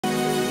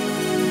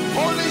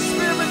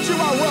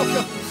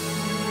welcome.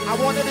 I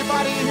want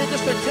everybody in here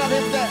just to tell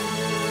him that.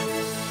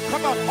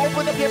 Come on,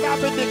 open up your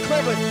mouth and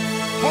declare it.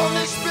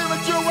 Holy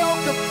Spirit, you're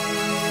welcome.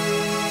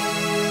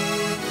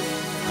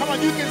 Come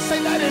on, you can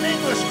say that in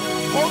English.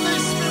 Holy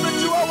Spirit,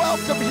 you are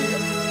welcome here.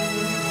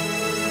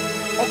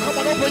 Oh, come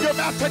on, open your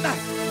mouth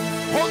tonight.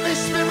 Holy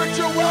Spirit,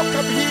 you're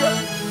welcome here.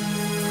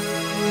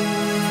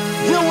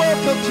 You're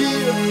welcome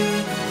here.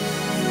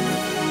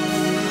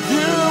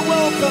 You're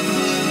welcome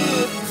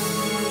here.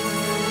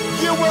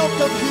 You're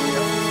welcome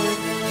here.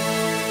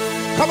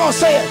 Come on,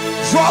 say it.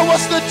 Draw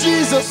us to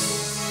Jesus.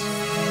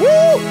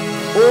 Woo!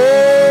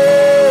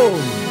 Oh!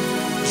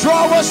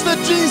 Draw us to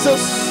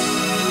Jesus.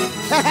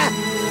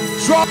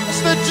 Draw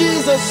us to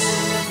Jesus.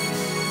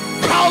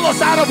 Call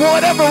us out of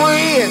whatever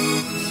we're in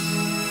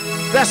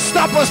that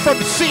stop us from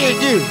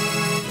seeing you.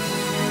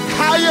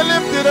 How you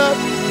lifted up.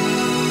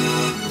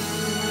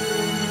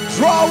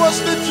 Draw us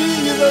to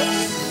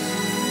Jesus.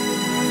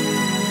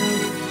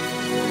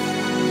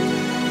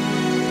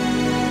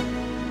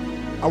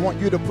 I want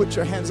you to put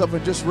your hands up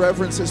and just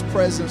reverence his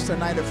presence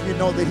tonight if you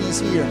know that he's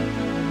here.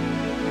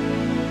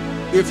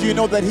 If you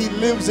know that he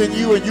lives in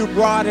you and you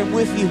brought him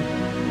with you.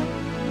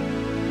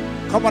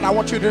 Come on, I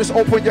want you to just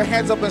open your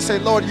hands up and say,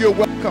 Lord, you're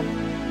welcome.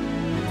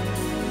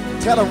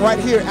 Tell him right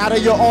here out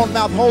of your own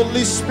mouth,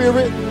 Holy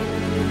Spirit,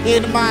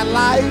 in my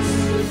life.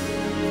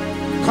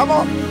 Come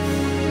on.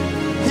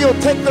 He'll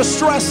take the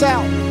stress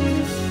out.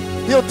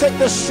 He'll take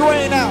the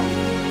strain out.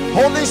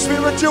 Holy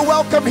Spirit, you're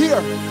welcome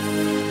here.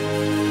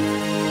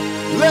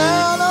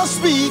 Let us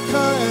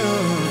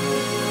become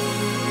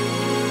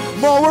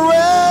more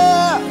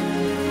aware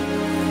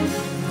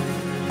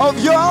of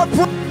your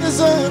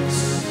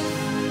presence.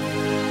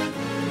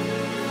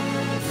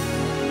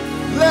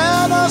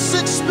 Let us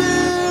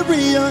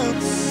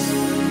experience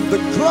the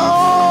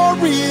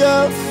glory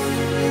of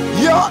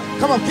your...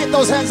 Come on, get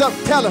those hands up.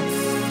 Tell them.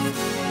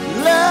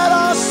 Let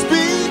us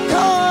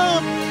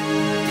become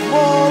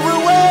more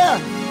aware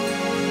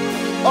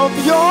of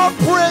your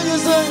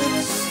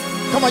presence.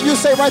 Come on, you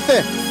say right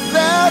there.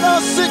 Let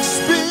us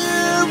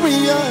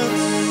experience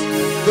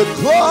the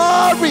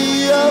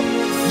glory of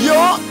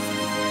your...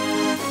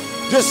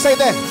 Just say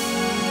that.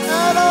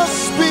 Let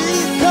us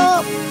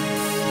become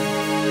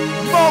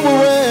more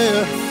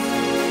aware.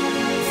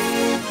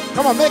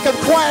 Come on, make them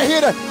quiet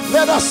here.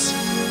 Let us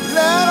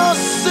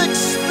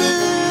experience.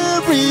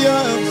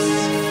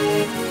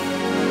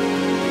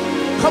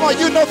 Come on,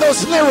 you know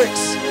those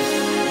lyrics.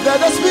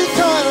 Let us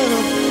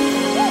become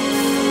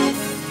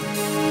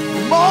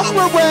more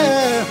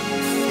aware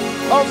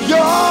of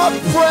your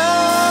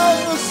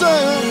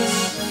presence.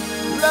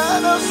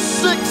 Let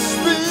us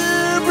experience.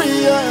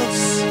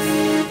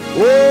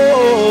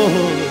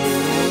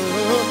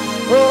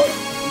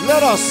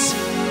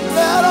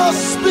 Let us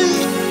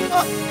speak.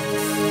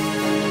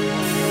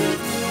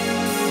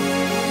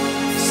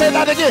 Say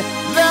that again.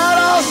 Let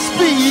us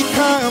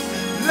become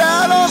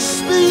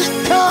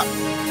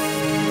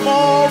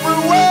more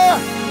aware.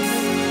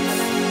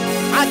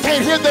 I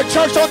can't hear the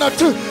church on the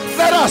two.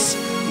 Let us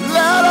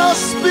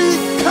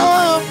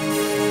become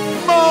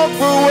more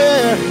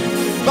aware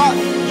by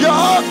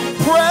your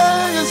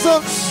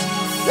presence.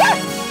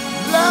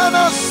 Let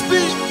us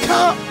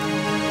become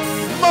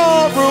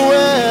more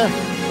aware.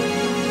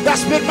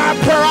 That's been my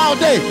prayer all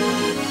day.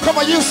 Come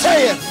on, you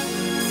say it.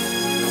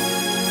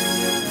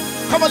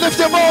 Come on, lift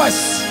your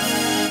voice.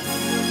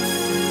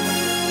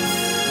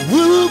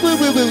 Woo, woo,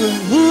 woo, woo,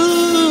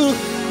 woo.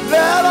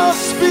 Let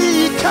us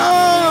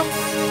become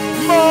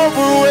more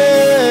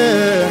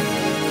aware.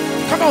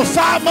 Come on,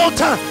 5 more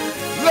times.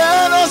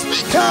 Let us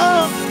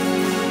become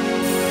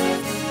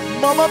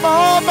mama.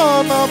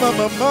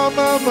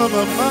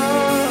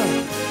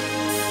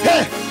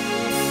 Hey,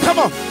 come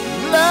on.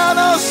 Let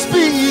us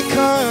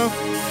become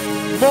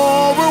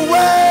more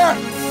aware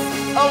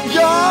of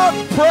your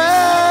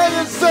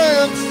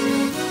presence.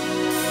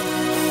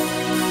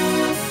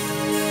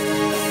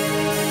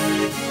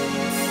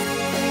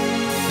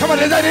 Come on,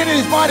 is that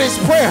anybody's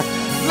prayer?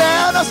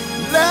 Let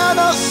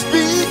us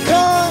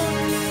become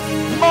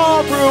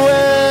more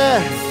aware.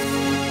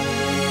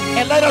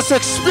 And let us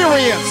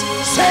experience.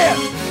 Say it.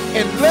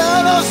 And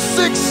let us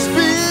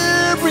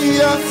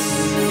experience.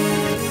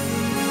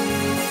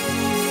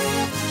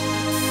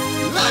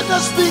 Let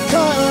us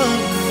become.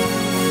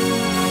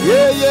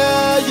 Yeah.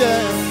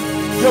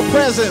 Your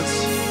presence.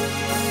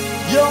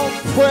 Your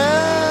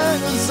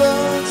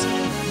presence,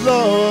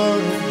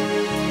 Lord.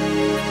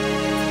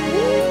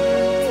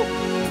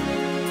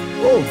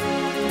 Oh,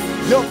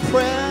 your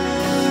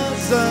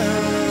presence,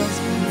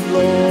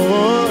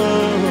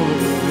 Lord.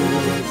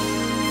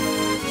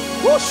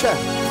 Worship.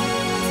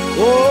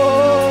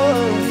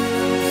 Oh,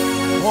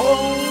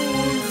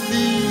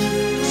 Holy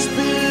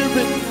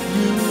Spirit,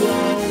 you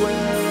are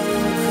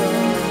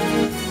welcome.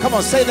 Come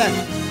on, say that.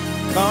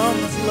 Come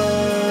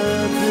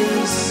flood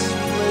this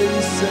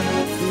place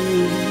and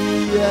fill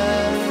the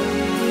air.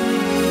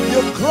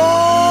 Your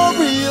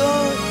glory,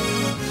 Lord.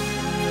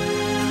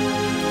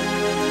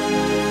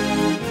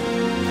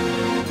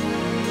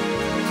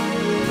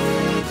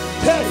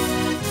 Hey.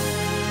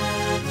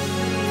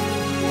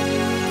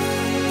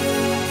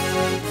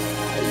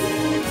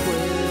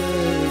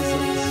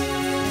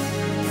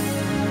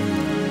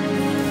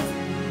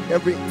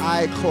 Every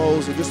eye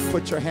closed, and just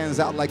put your hands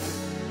out like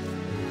this.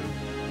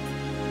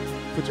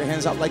 Put your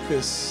hands out like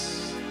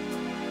this.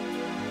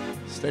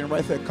 Staying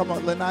right there. Come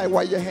on, Lanai,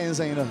 why your hands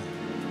ain't up?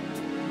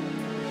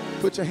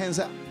 Put your hands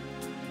out.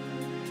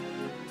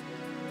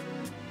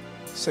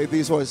 Say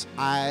these words.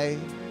 I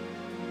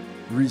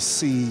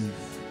receive.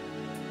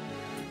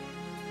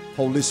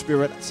 Holy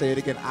Spirit, say it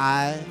again.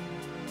 I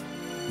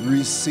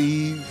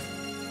receive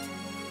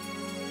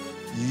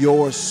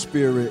your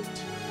spirit.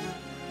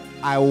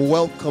 I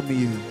welcome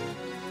you.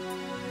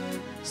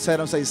 Say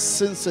them, say,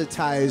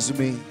 sensitize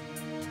me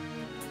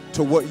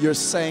to what you're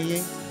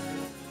saying.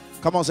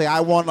 Come on, say, I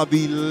want to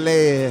be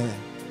led.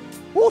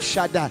 Woo,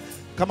 Shaddai.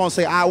 Come on,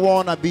 say, I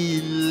want to be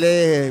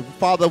led.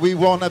 Father, we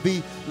want to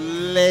be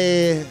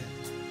led.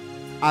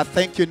 I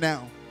thank you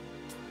now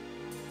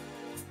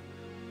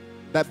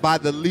that by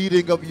the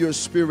leading of your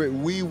spirit,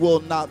 we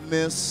will not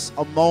miss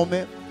a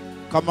moment.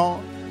 Come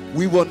on.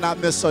 We will not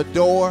miss a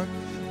door.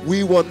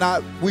 We will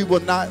not be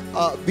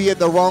at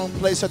the wrong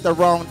place at the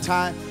wrong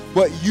time.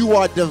 But you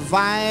are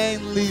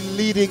divinely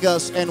leading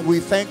us, and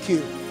we thank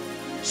you.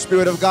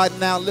 Spirit of God,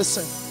 now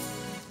listen.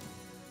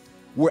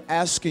 We're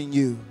asking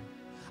you.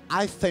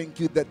 I thank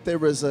you that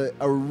there is a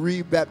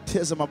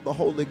rebaptism of the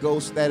Holy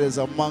Ghost that is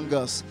among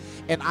us.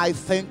 And I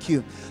thank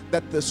you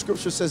that the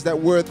scripture says that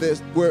where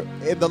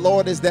in the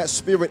Lord is that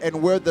spirit,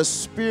 and where the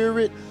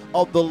spirit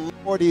of the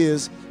Lord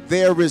is,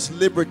 there is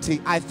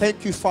liberty. I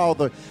thank you,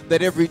 Father,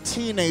 that every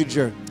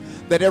teenager,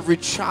 that every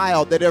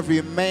child, that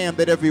every man,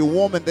 that every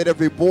woman, that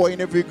every boy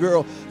and every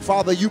girl,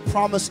 Father, you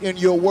promise in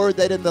your word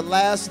that in the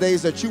last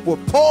days that you will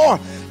pour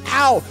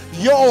out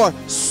your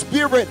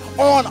spirit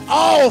on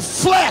all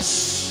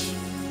flesh.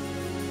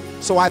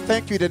 So I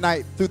thank you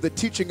tonight, through the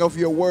teaching of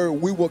your word,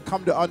 we will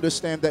come to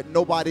understand that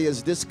nobody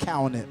is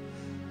discounted,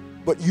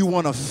 but you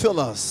want to fill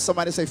us.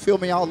 Somebody say, fill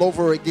me all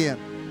over again.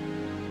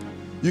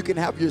 You can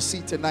have your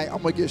seat tonight.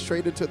 I'm going to get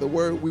straight into the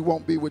word. We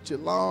won't be with you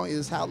long.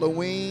 It's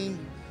Halloween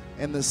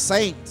and the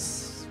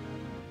saints.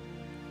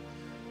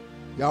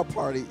 Y'all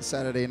party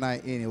Saturday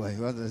night anyway.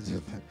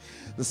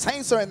 The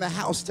saints are in the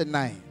house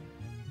tonight.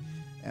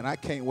 And I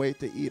can't wait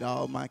to eat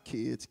all my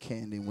kids'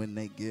 candy when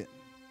they get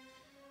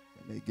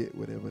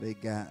whatever they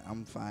got.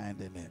 I'm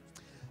finding it.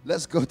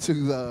 Let's go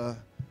to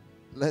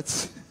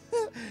Tess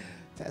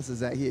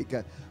is out here.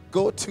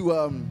 Go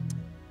to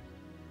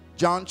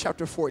John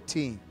chapter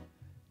 14.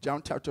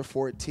 John chapter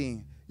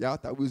 14. Y'all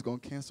thought we was going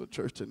to cancel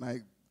church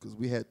tonight because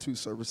we had 2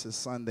 services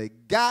Sunday.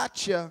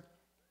 Gotcha.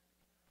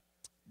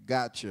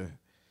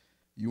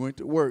 You went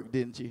to work,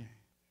 didn't you?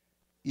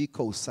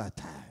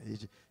 Ecosata.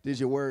 Did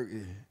you work?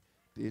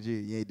 Did you?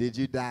 Yeah, did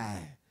you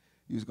die?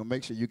 You was going to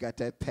make sure you got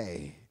that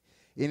pay.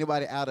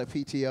 Anybody out of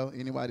PTO?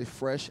 Anybody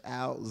fresh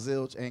out,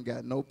 zilch, ain't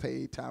got no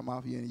paid time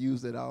off? You didn't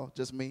use it all?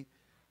 Just me?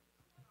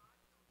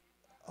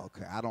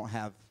 Okay,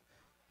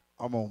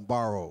 I'm on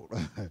borrowed.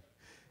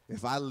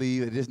 If I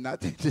leave, it's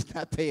just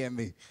not paying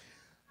me.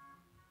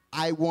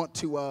 I want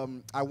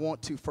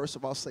to first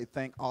of all say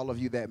thank all of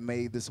you that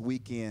made this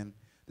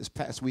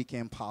past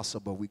weekend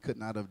possible. We could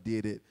not have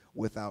did it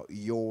without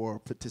your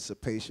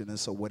participation. And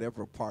so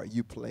whatever part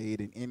you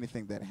played in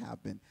anything that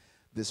happened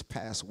this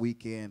past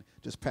weekend,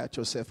 just pat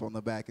yourself on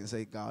the back and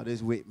say, God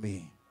is with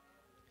me.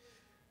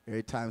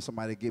 Every time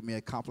somebody give me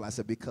a compliment, I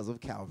say, because of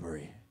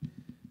Calvary.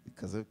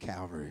 Because of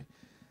Calvary.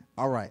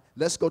 All right,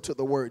 let's go to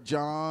the word.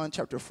 John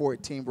chapter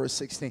 14, verse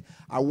 16.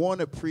 I want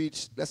to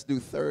preach. Let's do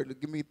 30.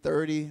 Give me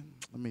 30.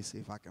 Let me see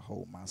if I can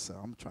hold myself.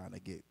 I'm trying to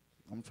get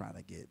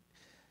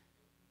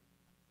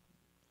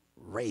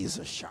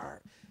razor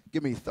sharp.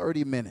 Give me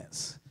 30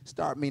 minutes.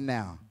 Start me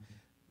now.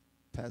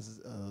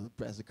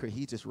 Pastor Chris,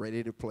 he's just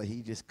ready to play.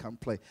 He just come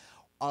play.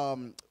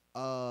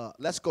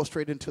 Let's go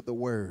straight into the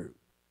word.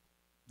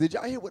 Did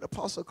y'all hear what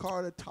Apostle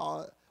Carter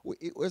taught?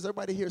 Was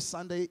everybody here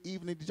Sunday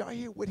evening? Did y'all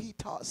hear what he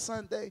taught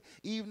Sunday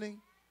evening?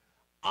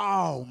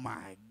 Oh,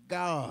 my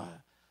God.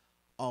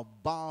 A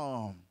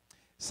bomb.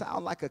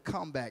 Sound like a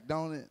comeback,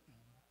 don't it?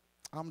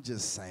 I'm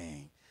just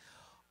saying.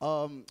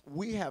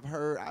 I've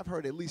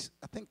heard at least,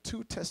 I think,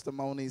 2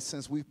 testimonies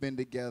since we've been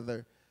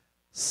together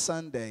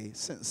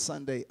since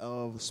Sunday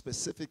of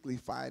specifically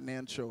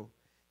financial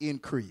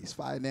increase,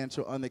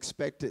 financial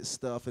unexpected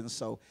stuff. And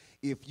so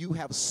if you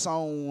have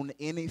sown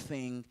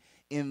anything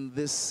in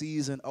this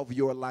season of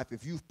your life,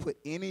 if you've put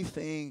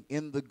anything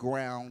in the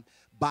ground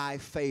by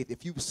faith,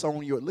 if you've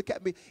sown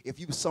if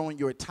you've sown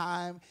your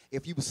time,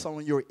 if you've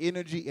sown your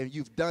energy, and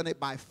you've done it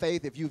by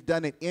faith, if you've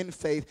done it in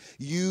faith,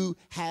 you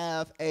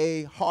have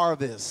a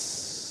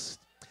harvest.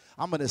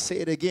 I'm going to say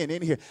it again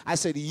in here. I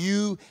said,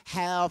 you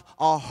have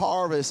a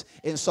harvest.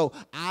 And so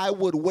I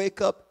would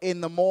wake up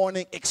in the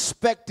morning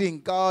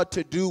expecting God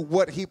to do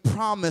what he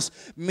promised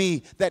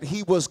me that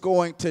he was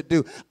going to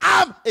do.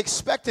 I'm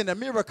expecting a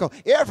miracle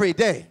every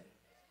day,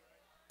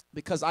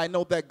 because I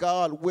know that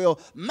God will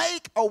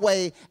make a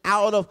way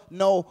out of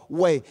no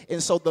way.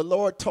 And so the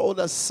Lord told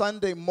us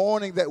Sunday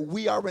morning that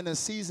we are in a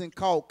season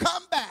called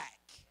Come Back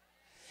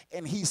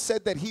And he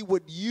said that he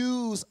would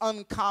use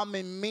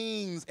uncommon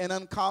means and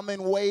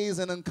uncommon ways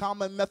and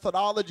uncommon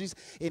methodologies,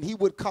 and he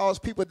would cause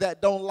people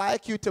that don't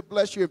like you to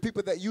bless you and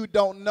people that you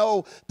don't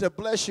know to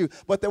bless you.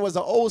 But there was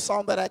an old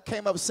song that I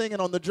came up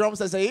singing on the drums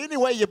that said, "Any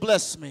way you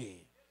bless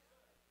me,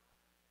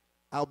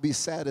 I'll be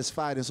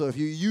satisfied." And so if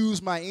you use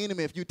my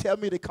enemy, if you tell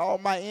me to call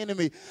my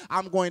enemy,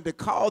 I'm going to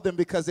call them,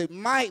 because it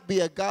might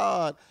be a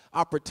God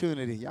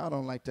opportunity. Y'all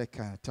don't like that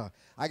kind of talk.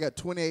 I got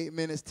 28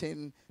 minutes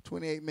and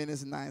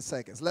 9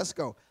 seconds. Let's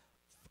go.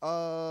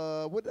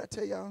 What did I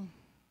tell y'all?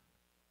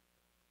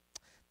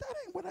 That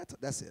ain't what I told.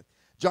 That's it.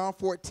 John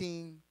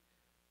 14.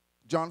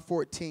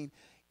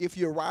 If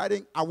you're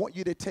writing, I want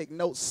you to take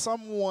notes.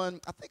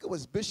 Someone, I think it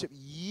was Bishop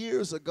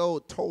years ago,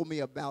 told me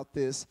about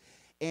this.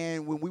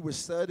 And when we were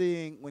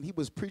studying, when he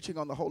was preaching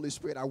on the Holy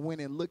Spirit, I went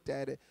and looked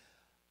at it.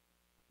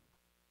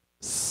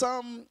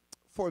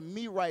 For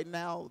me right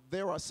now,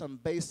 there are some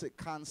basic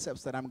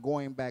concepts that I'm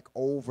going back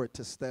over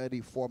to study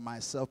for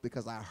myself,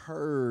 because I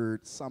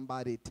heard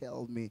somebody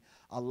tell me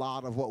a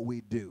lot of what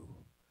we do.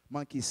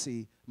 Monkey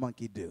see,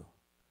 monkey do.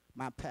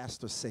 My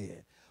pastor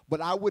said.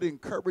 But I would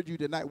encourage you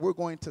tonight, we're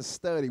going to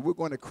study. We're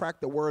going to crack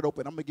the word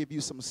open. I'm going to give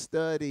you some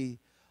study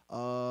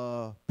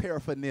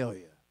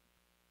paraphernalia,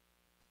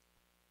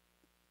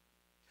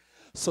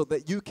 so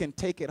that you can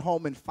take it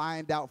home and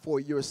find out for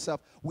yourself.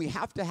 We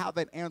have to have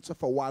an answer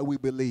for why we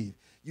believe.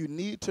 You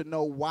need to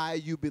know why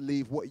you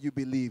believe what you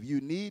believe.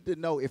 You need to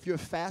know, if you're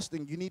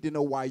fasting, you need to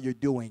know why you're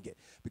doing it.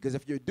 Because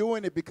if you're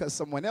doing it because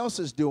someone else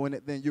is doing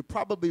it, then you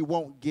probably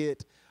won't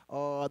get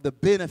the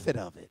benefit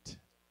of it.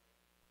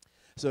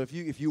 So if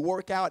you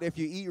work out, if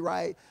you eat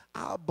right,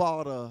 I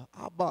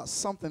bought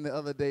something the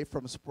other day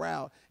from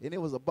Sprout, and it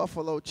was a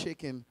buffalo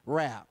chicken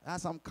wrap.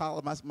 That's what I'm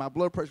calling. My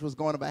blood pressure was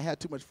going up. I had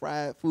too much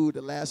fried food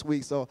the last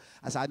week, so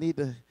I said I need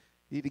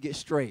to get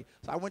straight.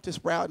 So I went to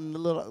Sprout and the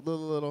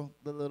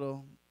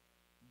little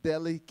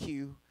deli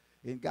queue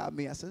and got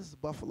me. I said, "This is a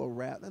buffalo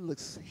wrap. That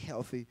looks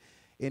healthy."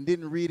 And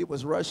didn't read it,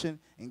 was rushing,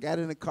 and got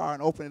in the car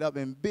and opened it up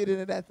and bit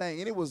into that thing,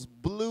 and it was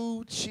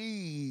blue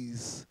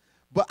cheese.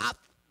 But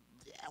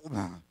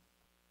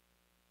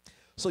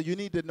so you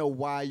need to know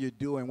why you're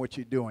doing what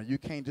you're doing. You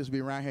can't just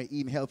be around here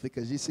eating healthy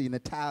because you see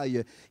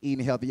Natalia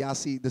eating healthy. Y'all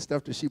see the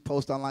stuff that she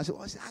posts online. She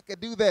said, I could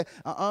do that.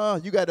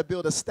 You got to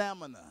build a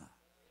stamina.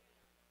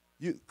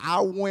 I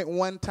went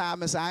one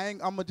time and said, I'm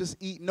going to just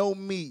eat no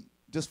meat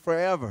just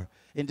forever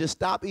and just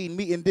stop eating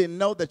meat, and didn't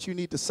know that you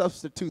need to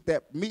substitute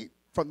that meat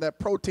from that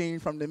protein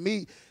from the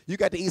meat. You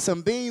got to eat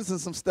some beans and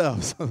some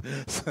stuff.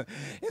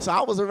 So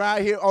I was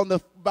around here on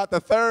about the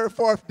third,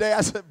 fourth day.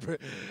 I said,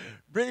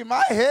 Brittany,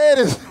 my head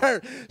is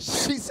hurt.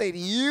 She said,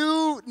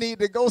 you need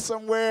to go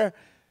somewhere.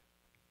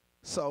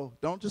 So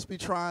don't just be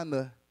trying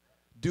to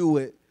do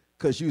it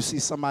because you see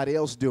somebody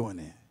else doing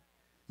it.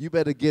 You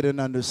better get an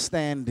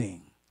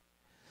understanding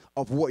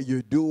of what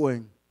you're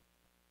doing.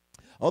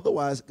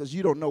 Otherwise, because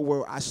you don't know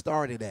where I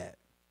started at.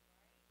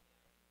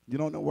 You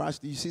don't know where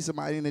you see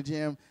somebody in the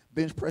gym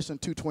bench pressing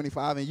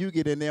 225, and you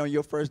get in there on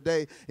your first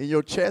day and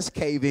your chest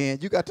cave in.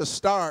 You got to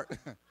start.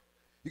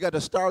 You got to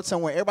start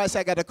somewhere. Everybody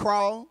say, I got to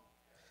crawl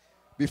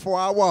before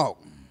I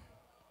walk.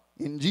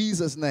 In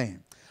Jesus'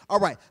 name. All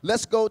right,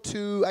 let's go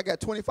to, I got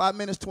 25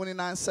 minutes,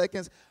 29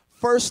 seconds.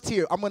 First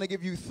here, I'm going to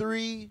give you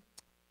 3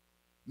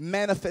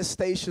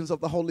 manifestations of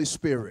the Holy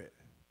Spirit,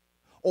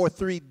 or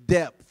 3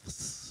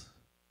 depths,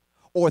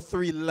 or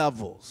 3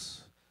 levels.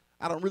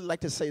 I don't really like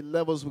to say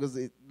levels because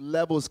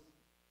levels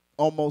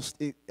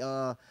almost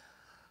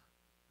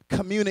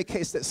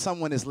communicates that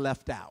someone is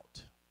left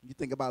out. You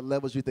think about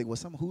levels, you think, well,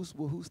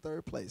 who's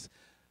third place?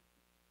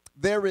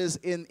 There is,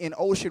 in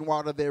ocean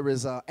water, there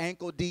is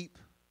ankle deep,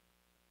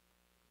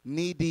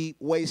 knee deep,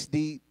 waist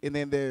deep, and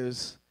then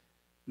there's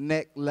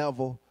neck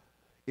level.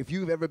 If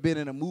you've ever been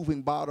in a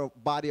moving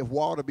body of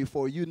water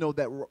before, you know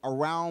that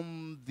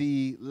around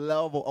the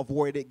level of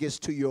where it gets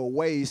to your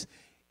waist,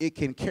 it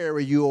can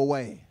carry you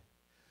away.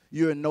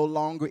 You're no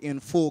longer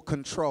in full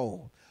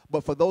control.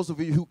 But for those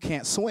of you who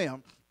can't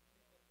swim,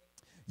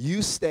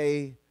 you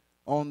stay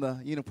on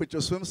the, put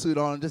your swimsuit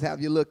on and just have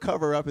your little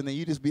cover up, and then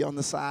you just be on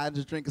the side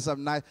just drinking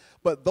something nice.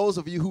 But those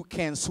of you who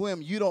can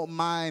swim, you don't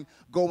mind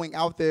going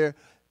out there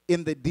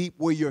in the deep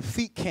where your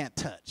feet can't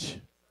touch.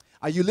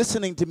 Are you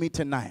listening to me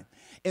tonight?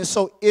 And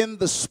so in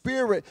the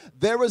spirit,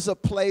 there is a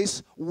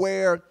place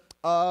where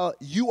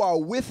you are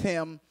with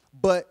him,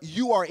 but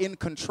you are in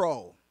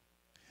control.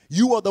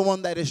 You are the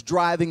one that is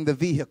driving the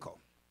vehicle.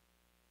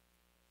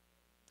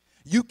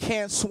 You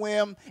can't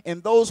swim,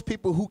 and those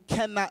people who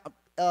cannot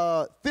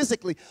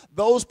physically,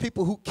 those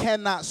people who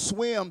cannot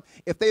swim,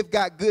 if they've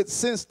got good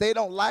sense, they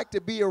don't like to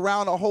be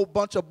around a whole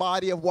bunch of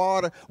body of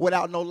water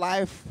without no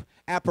life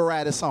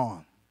apparatus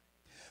on.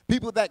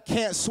 People that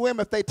can't swim,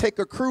 if they take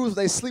a cruise,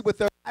 they sleep with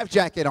their life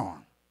jacket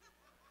on,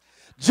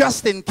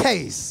 just in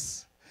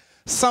case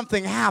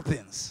something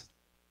happens.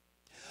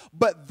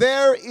 But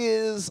there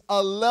is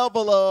a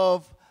level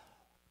of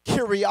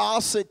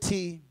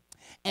curiosity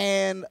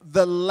and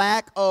the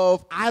lack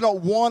of, I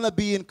don't want to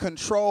be in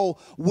control.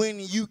 When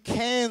you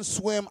can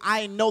swim,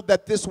 I know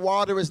that this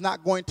water is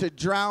not going to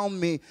drown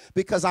me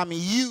because I'm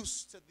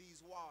used to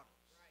these waters.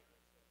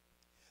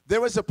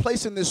 There is a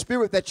place in the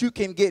spirit that you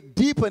can get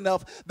deep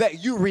enough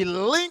that you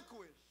relinquish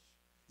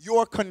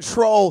your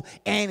control,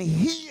 and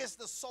he is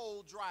the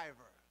sole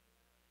driver.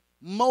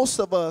 Most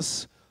of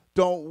us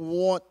don't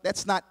want,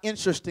 that's not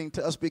interesting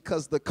to us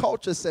because the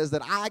culture says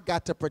that I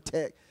got to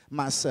protect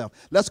myself.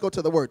 Let's go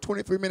to the word.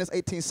 23 minutes,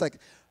 18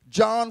 seconds.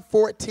 John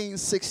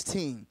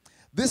 14:16.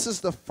 This is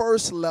the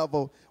first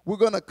level. We're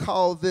going to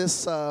call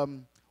this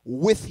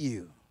with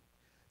you.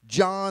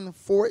 John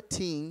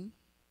 14.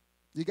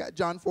 You got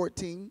John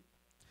 14?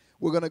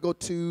 We're going to go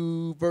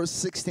to verse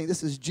 16.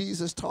 This is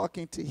Jesus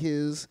talking to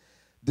his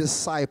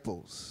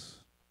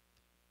disciples.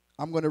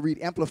 I'm going to read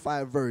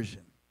Amplified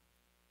Version.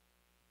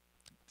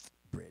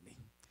 Brittany.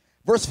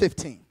 Verse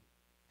 15.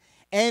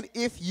 And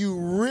if you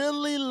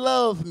really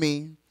love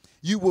me,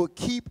 you will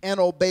keep and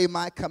obey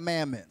my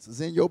commandments.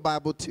 It's in your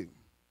Bible too.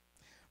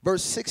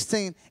 Verse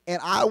 16.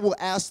 And I will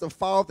ask the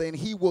Father, and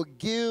he will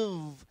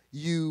give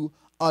you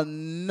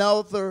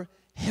another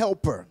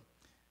helper.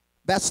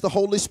 That's the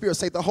Holy Spirit.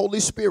 Say the Holy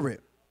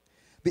Spirit.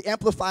 The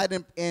Amplified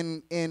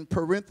in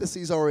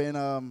parentheses or in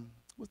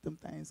what's them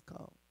things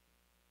called?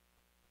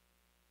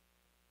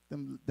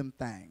 Them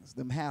things,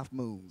 them half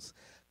moons.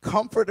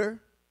 Comforter.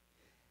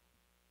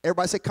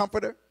 Everybody say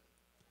comforter.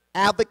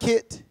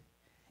 Advocate.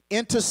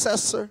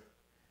 Intercessor.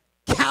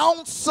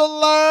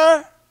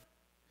 Counselor.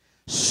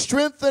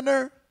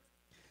 Strengthener.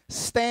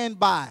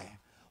 Standby.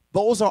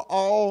 Those are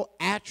all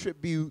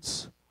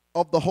attributes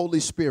of the Holy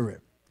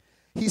Spirit.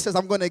 He says,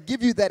 I'm going to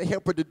give you that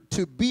helper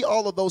to be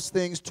all of those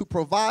things, to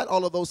provide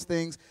all of those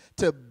things,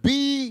 to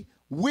be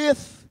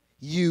with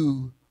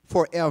you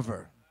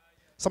forever.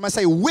 Somebody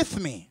say,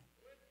 with me.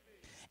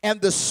 And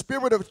the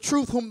Spirit of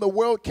truth, whom the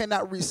world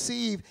cannot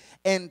receive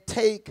and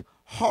take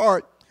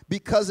heart,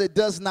 because it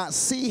does not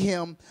see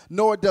him,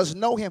 nor does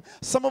know him.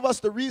 Some of us,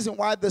 the reason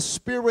why the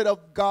Spirit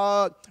of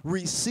God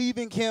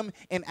receiving him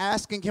and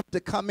asking him to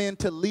come in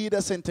to lead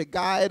us and to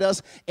guide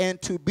us and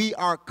to be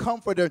our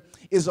comforter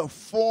is a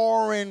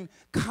foreign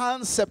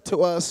concept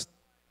to us,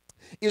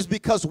 is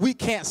because we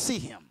can't see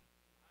him.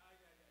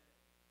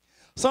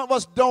 Some of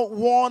us don't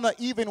want to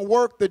even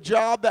work the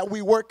job that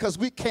we work because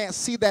we can't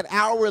see that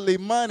hourly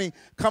money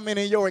coming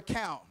in your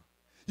account.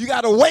 You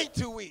got to wait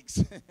 2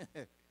 weeks.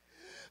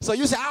 So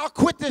you say, I'll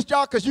quit this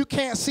job because you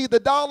can't see the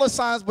dollar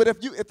signs. But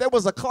if there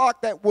was a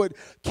clock that would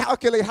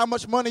calculate how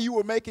much money you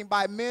were making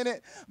by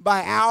minute,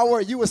 by hour,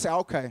 you would say,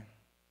 okay,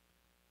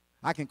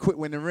 I can quit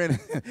when the rent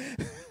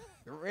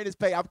is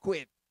paid. I've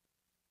quit.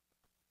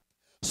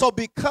 So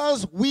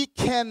because we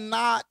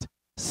cannot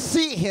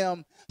see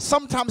him,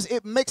 sometimes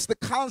it makes the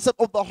concept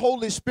of the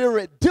Holy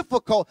Spirit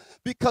difficult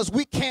because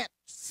we can't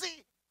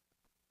see.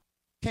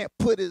 Can't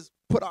put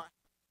our.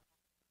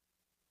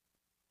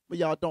 But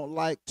y'all don't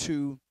like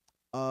to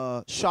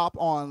shop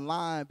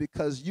online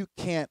because you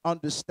can't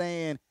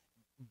understand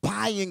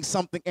buying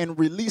something and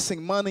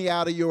releasing money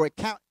out of your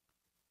account.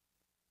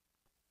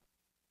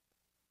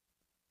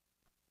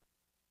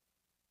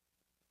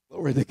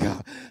 Glory to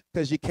God,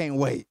 because you can't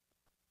wait.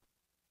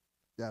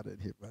 Y'all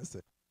didn't hear what I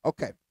said.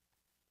 Okay.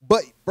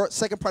 But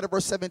second part of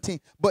verse 17.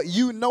 But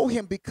you know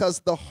him because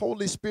the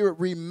Holy Spirit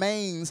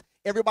remains.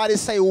 Everybody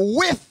say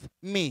with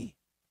me.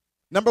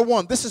 Number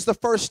one, this is the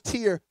first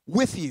tier,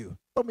 with you.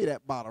 Throw me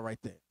that bottle right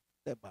there.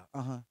 That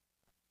bottle.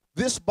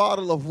 This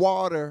bottle of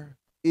water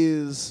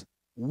is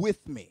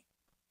with me.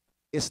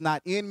 It's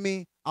not in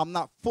me. I'm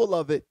not full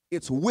of it.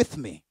 It's with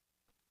me.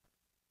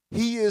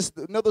 He is,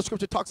 another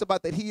scripture talks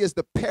about that he is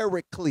the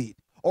paraclete,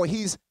 or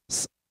he's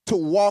to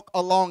walk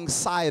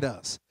alongside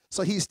us.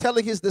 So he's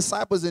telling his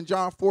disciples in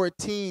John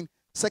 14,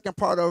 second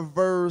part of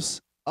verse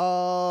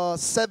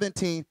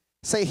 17,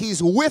 say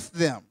he's with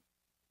them.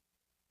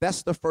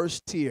 That's the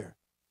first tier.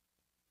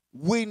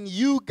 When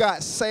you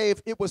got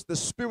saved, it was the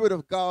Spirit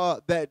of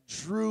God that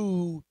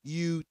drew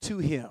you to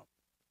him.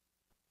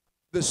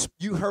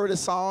 You heard a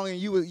song and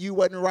you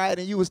wasn't right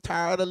and you was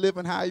tired of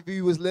living how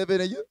you was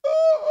living, and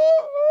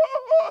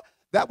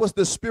that was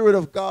the Spirit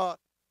of God.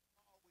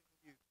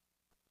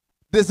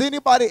 Does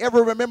anybody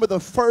ever remember the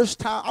first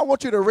time? I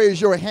want you to raise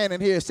your hand in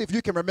here, see if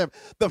you can remember.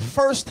 The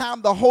first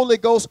time the Holy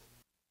Ghost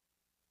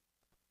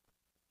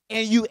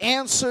and you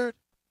answered.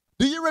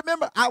 Do you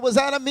remember? I was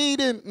at a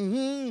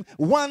meeting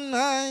one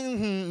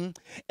night,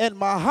 and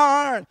my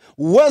heart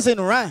wasn't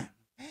right.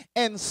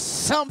 And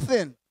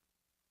something.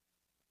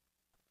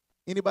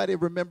 Anybody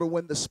remember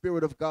when the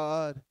Spirit of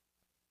God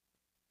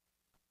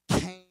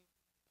came?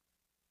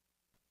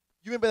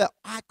 You remember that?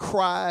 I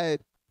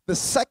cried. The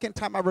second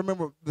time I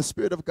remember the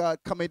Spirit of God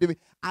coming to me,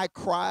 I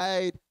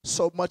cried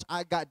so much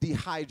I got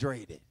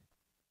dehydrated.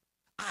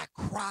 I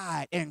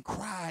cried and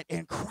cried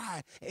and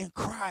cried and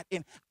cried,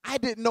 and I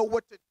didn't know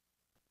what to do.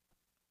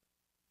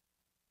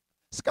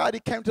 Scotty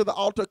came to the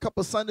altar a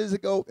couple of Sundays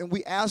ago, and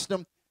we asked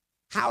him,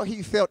 how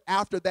he felt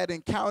after that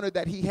encounter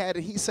that he had.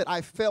 And he said, I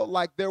felt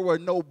like there were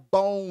no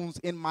bones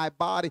in my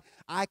body.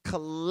 I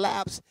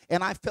collapsed,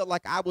 and I felt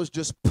like I was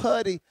just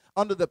putty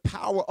under the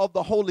power of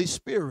the Holy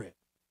Spirit.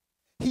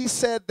 He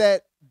said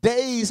that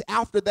days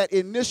after that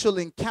initial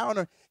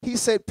encounter, he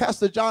said,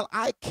 Pastor John,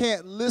 I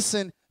can't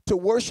listen to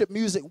worship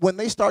music when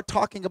they start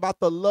talking about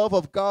the love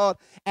of God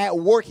at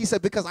work. He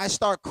said, because I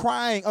start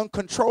crying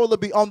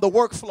uncontrollably on the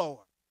work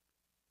floor.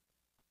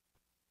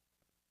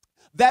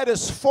 That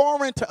is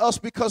foreign to us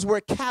because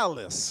we're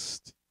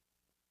calloused.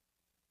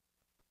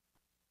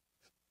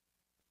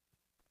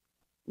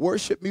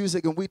 Worship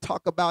music, and we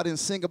talk about and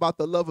sing about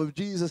the love of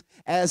Jesus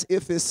as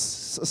if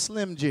it's a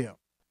Slim Jim.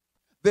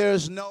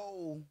 There's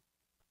no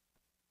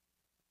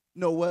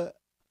what?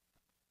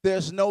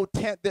 There's no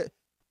tent.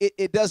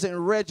 It doesn't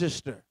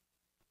register.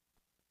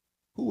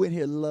 Who in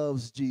here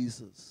loves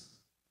Jesus?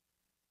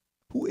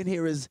 Who in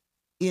here is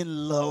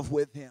in love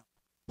with him?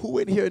 Who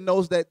in here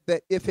knows that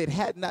if it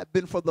had not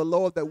been for the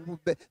Lord,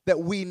 that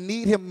we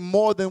need him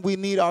more than we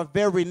need our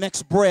very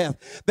next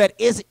breath? That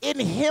is in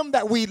him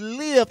that we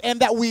live and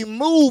that we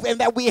move and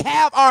that we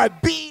have our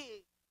being.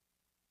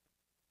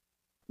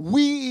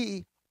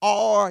 We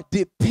are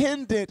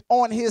dependent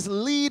on his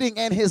leading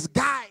and his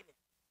guidance.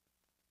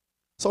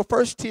 So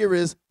first tier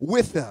is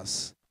with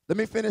us. Let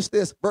me finish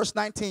this. Verse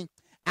 19.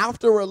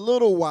 After a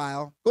little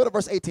while, go to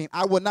verse 18.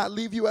 I will not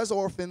leave you as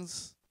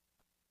orphans.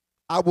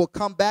 I will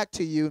come back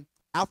to you.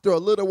 After a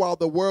little while,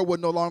 the world will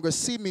no longer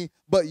see me,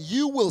 but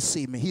you will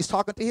see me. He's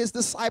talking to his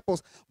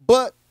disciples.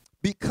 But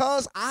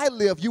because I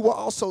live, you will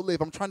also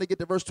live. I'm trying to get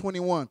to verse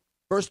 21.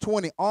 Verse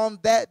 20. On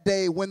that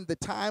day when the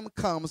time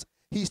comes,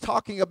 he's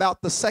talking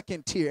about the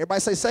second tier.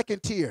 Everybody say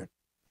second tier.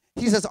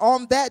 He says,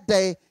 on that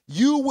day,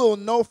 you will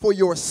know for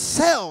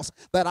yourselves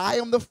that I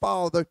am the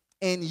Father,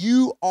 and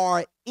you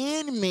are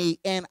in me,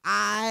 and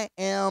I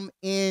am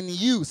in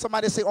you.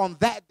 Somebody say on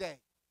that day.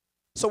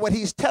 So what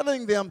he's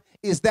telling them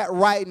is that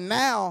right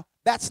now,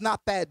 that's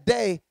not that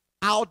day.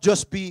 I'll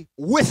just be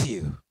with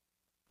you.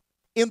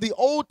 In the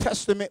Old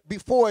Testament,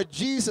 before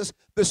Jesus,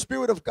 the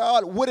Spirit of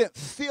God wouldn't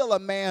fill a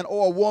man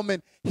or a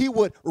woman. He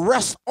would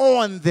rest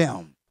on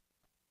them.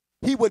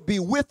 He would be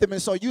with them.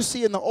 And so you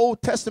see in the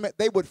Old Testament,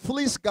 they would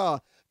fleece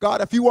God.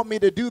 God, if you want me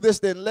to do this,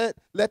 then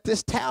let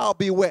this towel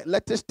be wet.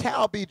 Let this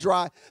towel be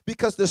dry,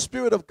 because the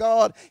Spirit of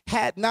God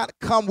had not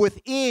come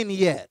within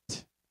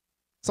yet.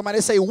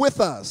 Somebody say with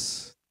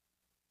us.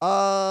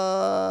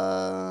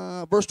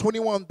 Verse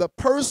 21, the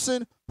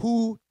person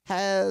who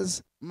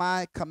has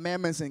my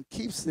commandments and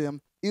keeps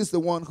them is the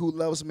one who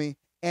loves me.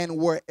 And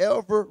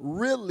whoever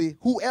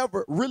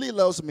really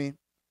loves me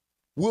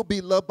will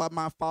be loved by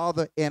my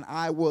Father, and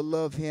I will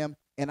love him,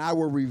 and I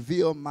will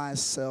reveal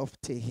myself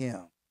to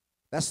him.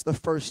 That's the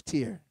first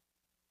tier,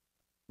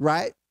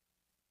 right?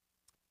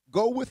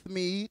 Go with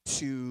me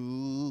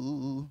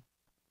to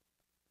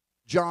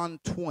John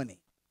 20.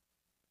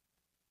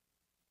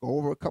 Go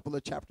over a couple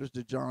of chapters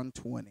to John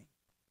 20.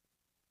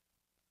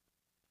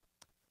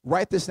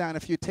 Write this down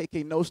if you're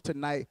taking notes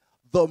tonight.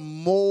 The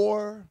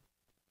more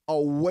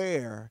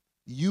aware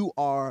you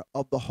are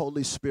of the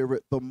Holy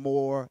Spirit, the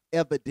more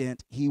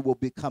evident he will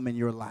become in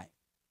your life.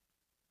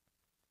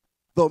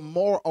 The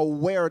more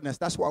awareness.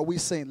 That's why we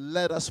say,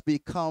 let us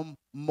become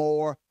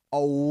more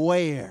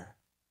aware.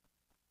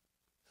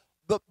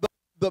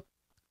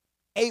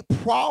 A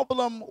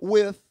problem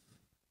with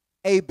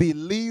a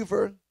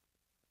believer.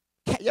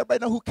 Everybody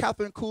know who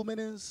Catherine Kuhlman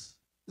is?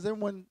 Does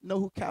everyone know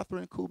who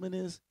Catherine Kuhlman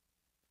is?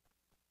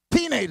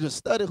 Teenagers,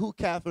 study who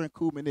Catherine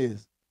Kuhlman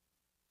is.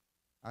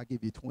 I'll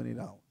give you $20.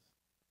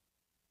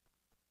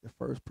 The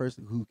first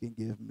person who can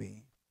give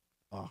me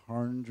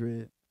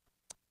 100,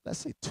 let's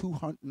say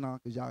 200, no,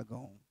 because y'all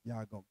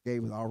gonna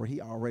gave it already.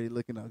 He already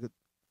looking at it.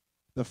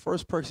 The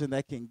first person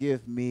that can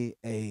give me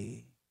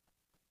a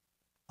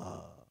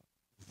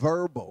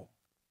verbal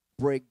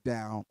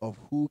breakdown of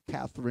who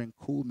Catherine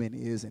Kuhlman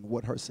is and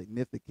what her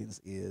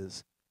significance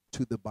is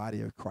to the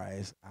body of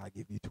Christ, I'll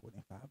give you $25.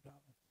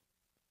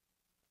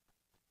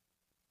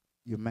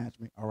 You match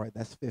me? All right,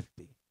 that's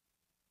 50.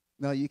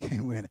 No, you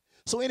can't win it.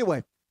 So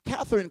anyway,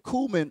 Catherine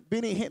Kuhlman,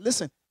 Benny Hinn,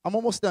 listen, I'm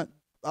almost done.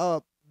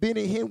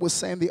 Benny Hinn was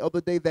saying the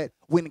other day that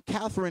when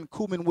Catherine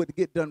Kuhlman would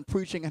get done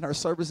preaching in her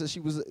services,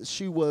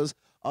 she was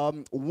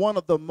one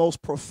of the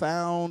most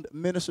profound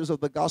ministers of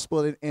the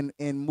gospel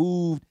and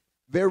moved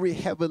very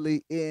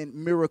heavily in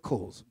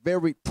miracles,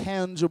 very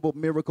tangible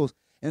miracles.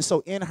 And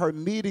so in her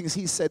meetings,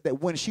 he said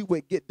that when she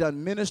would get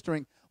done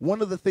ministering,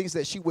 one of the things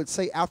that she would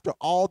say after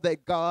all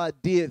that God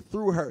did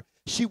through her,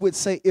 she would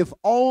say, if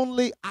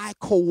only I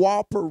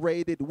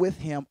cooperated with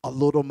him a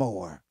little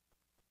more.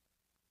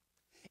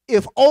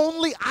 If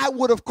only I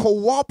would have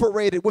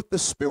cooperated with the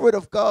Spirit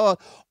of God,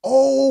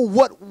 oh,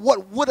 what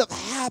would have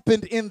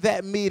happened in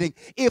that meeting?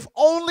 If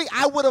only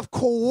I would have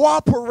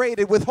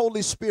cooperated with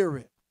Holy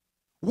Spirit.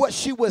 What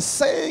she was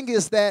saying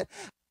is that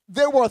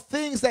there were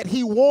things that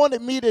he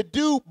wanted me to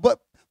do, but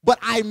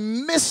I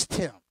missed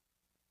him.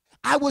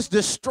 I was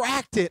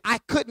distracted. I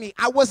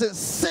wasn't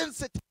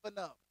sensitive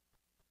enough.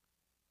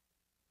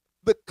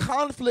 The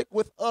conflict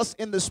with us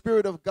in the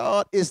Spirit of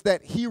God is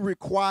that he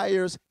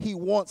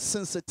wants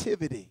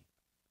sensitivity.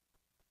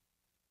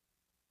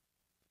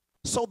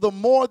 So the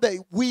more that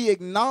we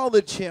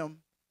acknowledge him,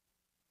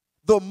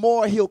 the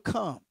more he'll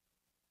come.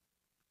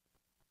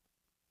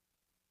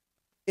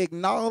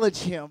 Acknowledge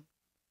him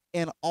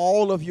in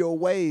all of your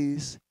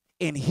ways,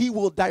 and he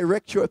will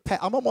direct your path.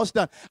 I'm almost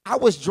done. I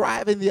was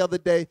driving the other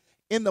day.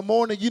 In the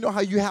morning, you know how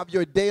you have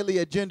your daily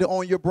agenda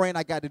on your brain.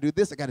 I got to do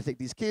this. I got to take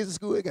these kids to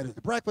school. I got to do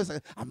breakfast.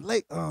 I'm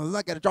late.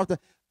 I got to drop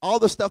all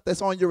the stuff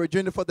that's on your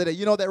agenda for the day.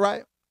 You know that,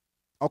 right?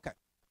 Okay.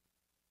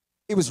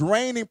 It was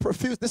raining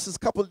profuse. This is a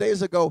couple of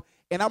days ago,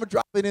 and I'm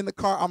driving in the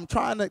car. I'm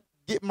trying to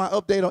get my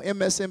update on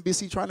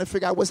MSNBC, trying to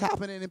figure out what's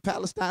happening in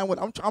Palestine.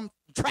 I'm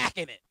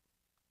tracking it.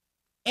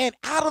 And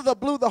out of the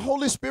blue, the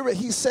Holy Spirit,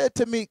 he said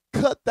to me,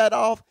 cut that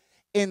off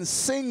and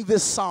sing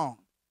this song.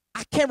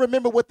 I can't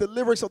remember what the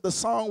lyrics of the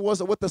song was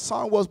or what the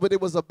song was, but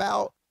it was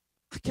about,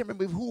 I can't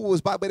remember who it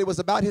was by, but it was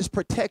about his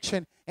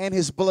protection and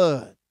his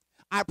blood.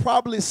 I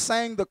probably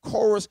sang the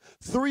chorus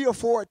 3 or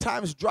 4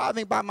 times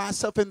driving by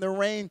myself in the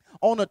rain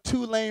on a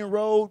 2-lane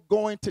road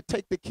going to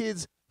take the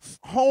kids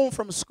home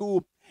from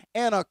school,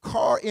 and a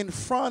car in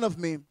front of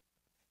me,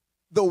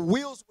 the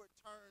wheels were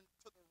turned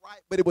to the right,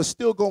 but it was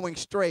still going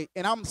straight.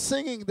 And I'm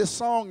singing this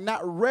song,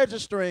 not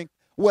registering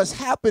what's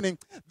happening.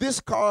 This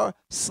car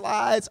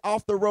slides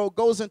off the road,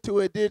 goes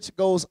into a ditch,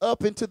 goes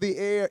up into the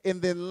air,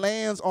 and then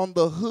lands on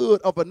the hood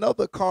of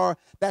another car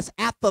that's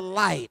at the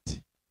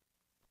light.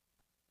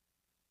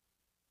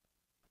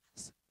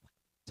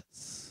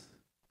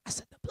 I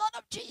said, the blood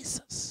of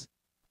Jesus.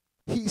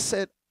 He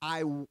said,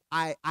 I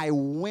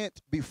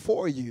went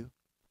before you,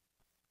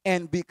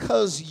 and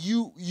because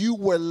you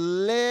were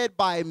led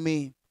by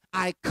me,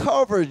 I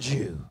covered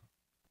you.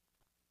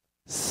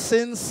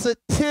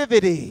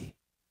 Sensitivity.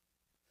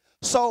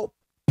 So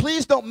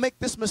please don't make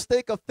this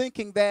mistake of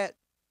thinking that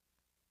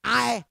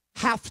I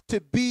have to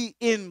be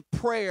in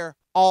prayer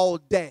all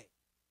day.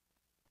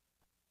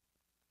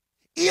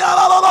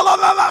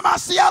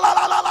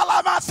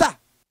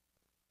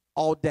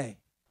 All day.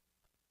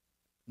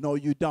 No,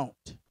 you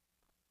don't.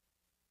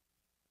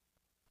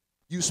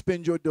 You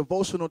spend your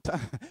devotional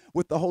time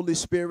with the Holy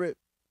Spirit,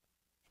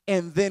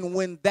 and then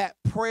when that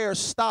prayer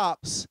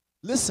stops,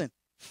 listen,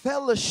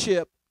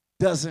 fellowship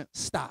doesn't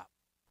stop.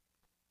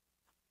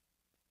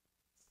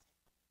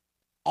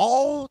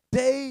 All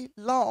day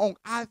long,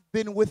 I've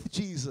been with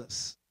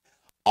Jesus.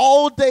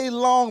 All day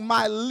long,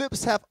 my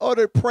lips have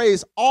uttered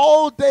praise.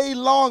 All day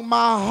long,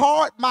 my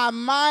heart, my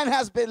mind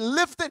has been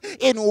lifted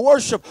in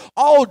worship.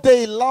 All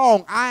day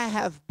long, I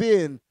have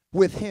been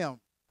with him.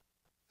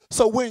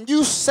 So when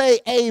you say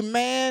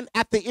amen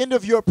at the end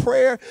of your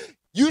prayer,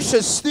 you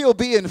should still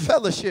be in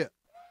fellowship.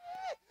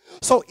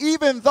 So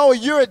even though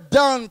you're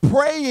done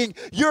praying,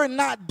 you're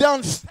not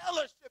done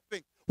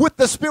fellowshipping with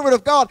the Spirit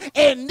of God,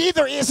 and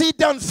neither is he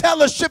done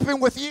fellowshipping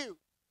with you.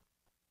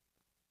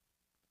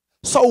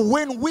 So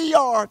when we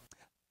are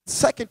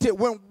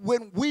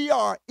when we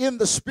are in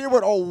the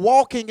Spirit or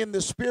walking in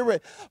the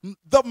Spirit,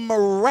 the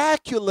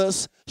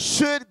miraculous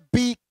should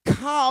be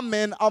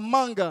common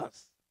among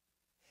us.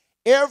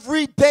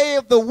 Every day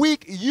of the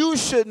week, you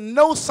should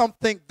know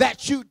something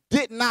that you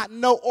did not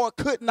know or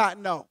could not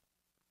know.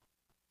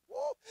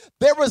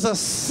 There is a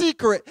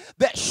secret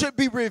that should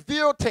be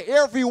revealed to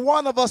every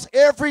one of us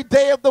every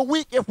day of the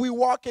week if we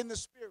walk in the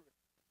Spirit.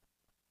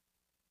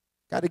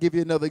 Got to give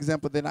you another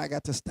example, then I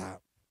got to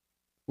stop.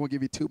 We'll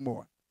give you 2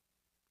 more.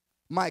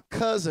 My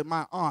cousin,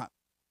 my aunt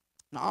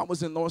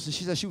was in Lawrence, and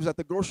she said she was at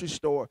the grocery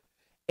store,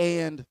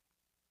 and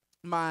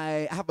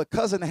I have a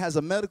cousin that has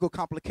a medical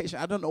complication.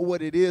 I don't know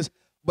what it is,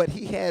 but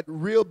he had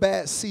real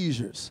bad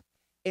seizures.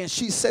 And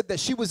she said that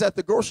she was at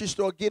the grocery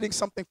store getting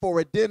something for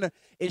a dinner,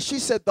 and she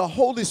said the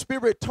Holy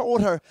Spirit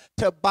told her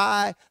to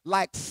buy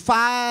like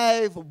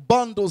 5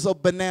 bundles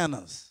of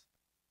bananas.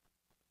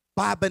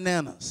 Buy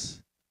bananas.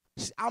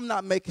 I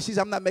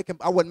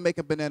wasn't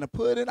making banana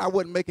pudding. I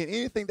wasn't making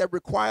anything that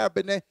required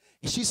banana.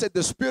 And she said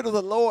the Spirit of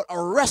the Lord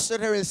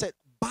arrested her and said,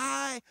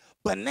 buy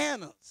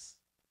bananas.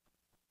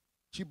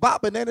 She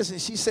bought bananas,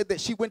 and she said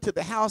that she went to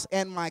the house,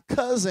 and my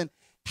cousin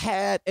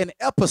had an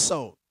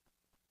episode.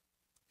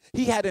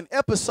 He had an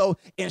episode,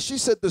 and she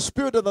said the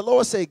Spirit of the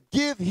Lord said,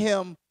 give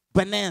him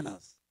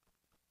bananas.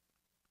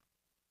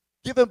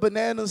 Give him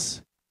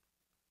bananas.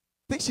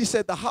 I think she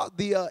said they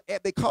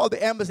called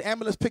the ambulance.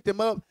 Ambulance picked him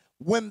up.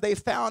 When they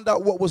found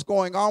out what was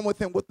going on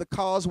with him, what the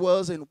cause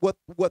was, and what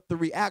the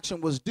reaction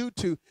was due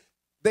to,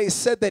 they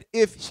said that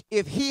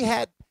if he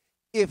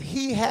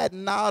had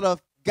not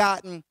have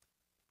gotten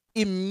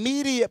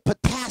immediate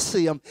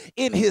potassium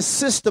in his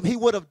system, he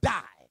would have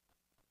died.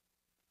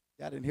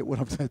 I didn't hear what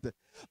I'm saying.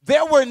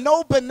 There were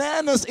no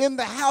bananas in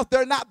the house.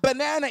 They're not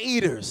banana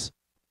eaters.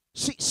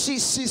 She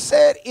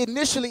said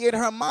initially in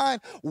her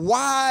mind,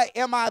 why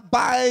am I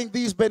buying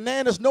these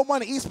bananas? No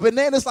one eats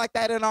bananas like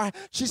that in our.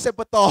 She said,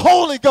 but the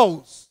Holy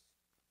Ghost,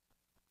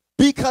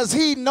 because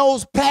he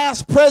knows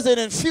past, present,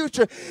 and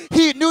future,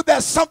 he knew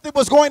that something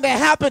was going to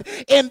happen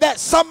and that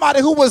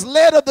somebody who was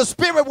led of the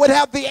Spirit would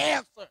have the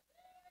answer.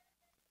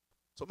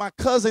 So my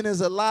cousin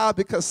is alive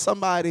because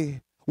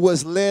somebody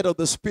was led of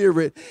the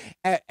Spirit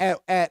at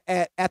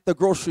the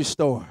grocery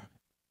store.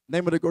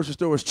 Name of the grocery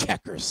store was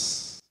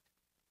Checkers.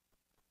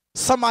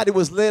 Somebody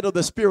was led of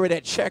the Spirit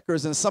at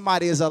Checkers, and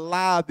somebody is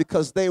alive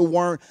because they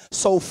weren't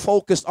so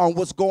focused on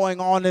what's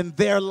going on in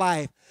their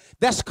life.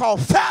 That's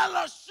called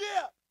fellowship.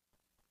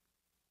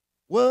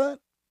 What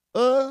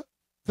a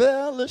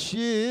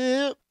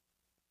fellowship.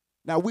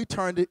 Now, we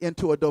turned it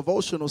into a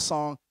devotional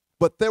song,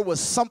 but there was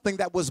something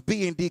that was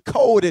being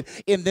decoded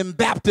in them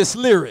Baptist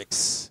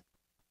lyrics.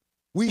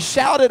 We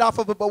shouted off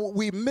of it, but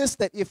we missed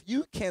that if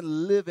you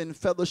can live in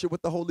fellowship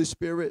with the Holy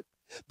Spirit,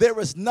 there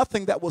is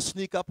nothing that will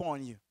sneak up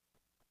on you.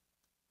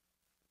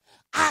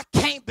 I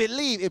can't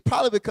believe it,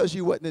 probably because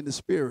you wasn't in the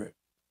Spirit.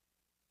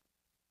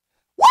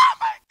 Oh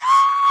my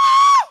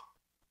God!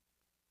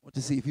 I want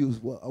to see if he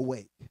was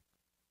awake.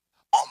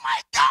 Oh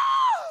my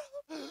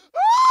God!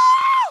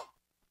 Oh!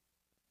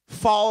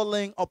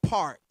 Falling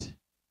apart.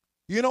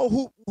 You know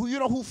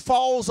who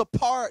falls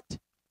apart?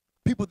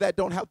 People that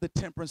don't have the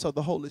temperance of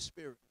the Holy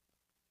Spirit.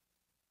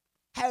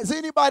 Has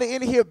anybody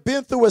in here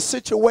been through a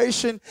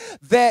situation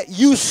that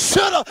you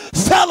should have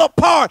fell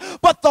apart,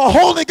 but the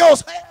Holy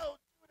Ghost held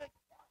you?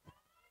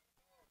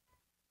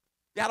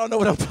 Y'all don't know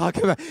what I'm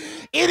talking about.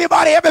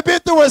 Anybody ever been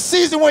through a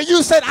season where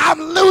you said, I'm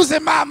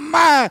losing my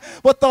mind,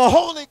 but the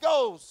Holy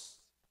Ghost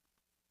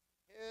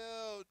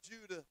held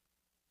Judah?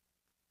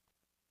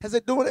 Has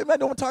it doing? Anybody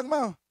know what I'm talking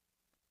about?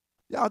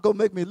 Y'all gonna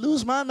make me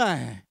lose my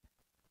mind.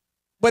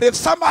 But if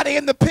somebody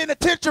in the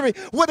penitentiary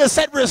would have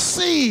said,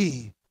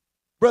 receive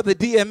Brother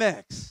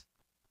DMX,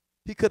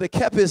 he could have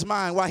kept his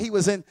mind while he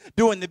was in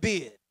doing the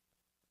bid.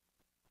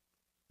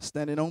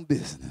 Standing on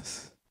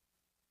business.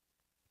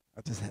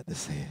 I just had to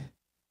say it.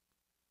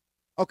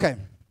 Okay.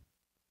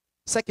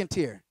 Second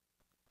tier.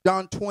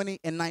 John 20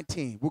 and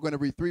 19. We're going to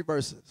read 3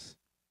 verses.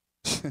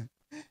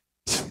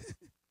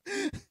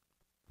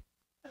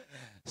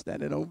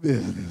 Standing on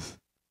business.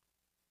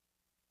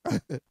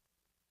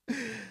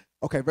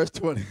 Okay, verse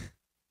 20.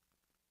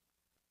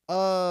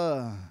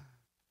 I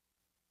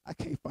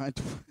can't find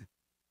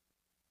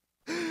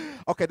 20.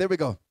 Okay, there we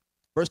go.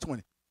 Verse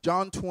 20.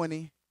 John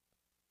 20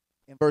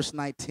 and verse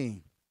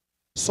 19.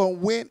 So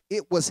when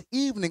it was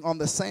evening on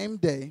the same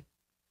day,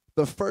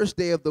 the first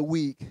day of the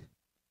week,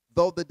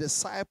 though the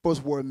disciples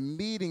were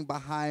meeting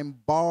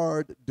behind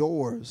barred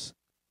doors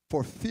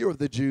for fear of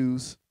the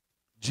Jews,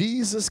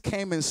 Jesus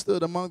came and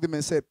stood among them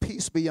and said,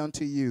 peace be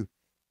unto you.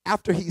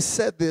 After he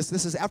said this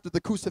is after the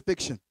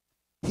crucifixion,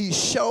 he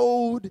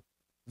showed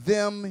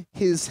them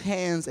his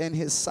hands and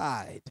his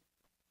side.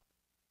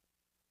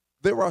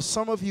 There are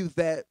some of you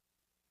that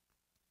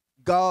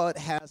God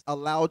has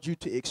allowed you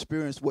to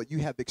experience what you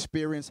have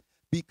experienced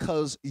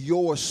because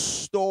your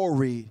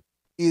story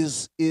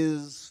is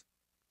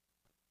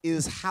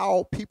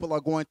how people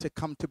are going to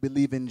come to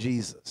believe in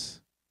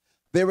Jesus.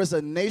 There is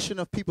a nation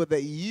of people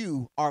that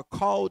you are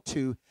called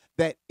to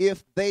that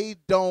if they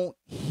don't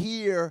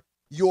hear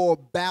your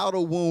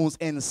battle wounds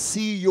and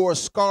see your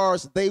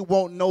scars, they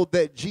won't know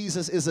that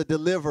Jesus is a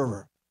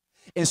deliverer.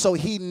 And so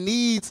he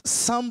needs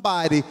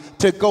somebody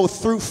to go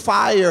through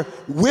fire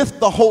with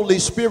the Holy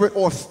Spirit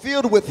or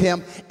filled with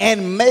him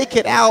and make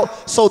it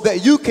out so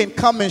that you can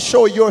come and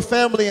show your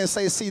family and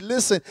say, see,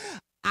 listen,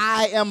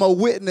 I am a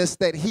witness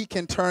that he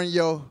can turn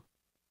your...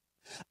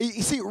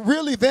 You see,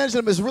 real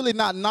evangelism is really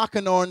not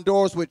knocking on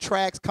doors with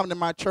tracts, come to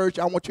my church,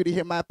 I want you to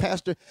hear my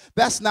pastor.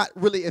 That's not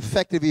really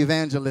effective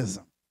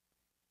evangelism.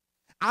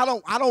 I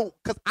don't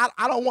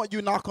want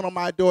you knocking on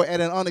my door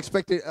at an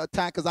unexpected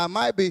time because I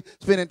might be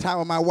spending time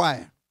with my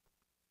wife.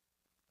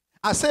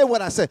 I said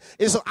what I said.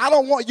 And so I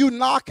don't want you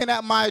knocking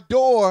at my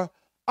door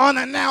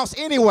unannounced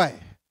anyway.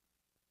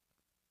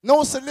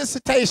 No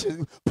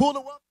solicitation. Pull the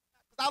up.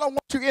 I don't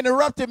want you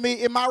interrupting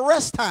me in my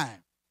rest time.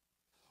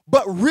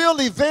 But real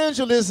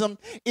evangelism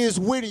is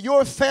when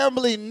your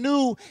family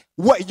knew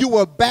what you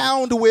were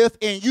bound with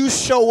and you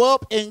show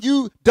up and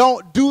you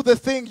don't do the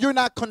thing. You're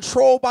not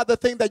controlled by the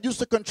thing that used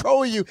to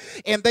control you.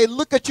 And they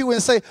look at you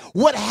and say,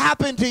 what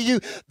happened to you?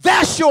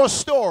 That's your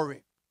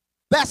story.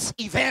 That's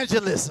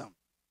evangelism.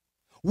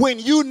 When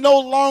you no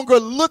longer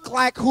look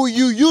like who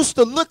you used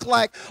to look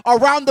like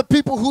around the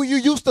people who you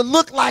used to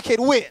look like it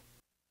with.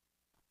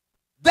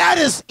 That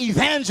is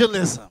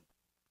evangelism.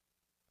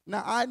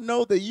 Now, I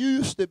know that you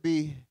used to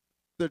be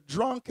the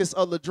drunkest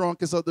of the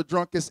drunkest of the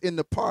drunkest in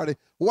the party.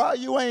 Why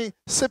you ain't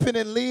sipping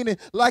and leaning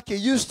like you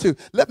used to?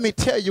 Let me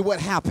tell you what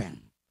happened.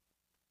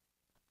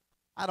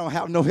 I don't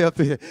have no help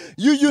here.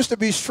 You used to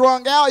be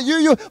strung out.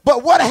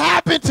 But what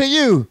happened to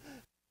you?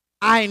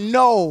 I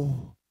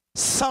know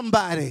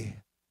somebody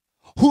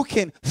who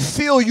can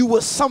fill you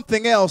with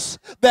something else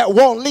that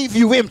won't leave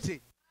you empty.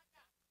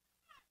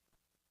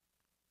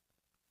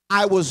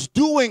 I was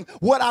doing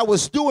what I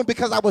was doing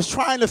because I was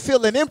trying to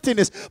fill an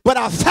emptiness, but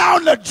I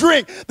found a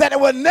drink that it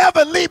would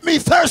never leave me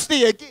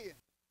thirsty again.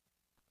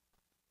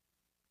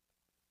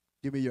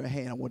 Give me your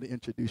hand. I want to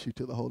introduce you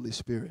to the Holy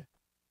Spirit.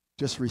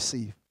 Just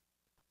receive.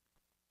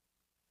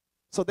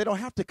 So they don't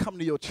have to come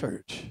to your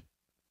church.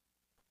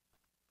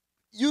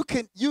 You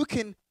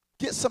can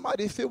get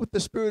somebody filled with the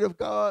Spirit of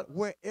God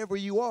wherever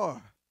you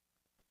are.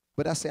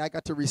 But I say, I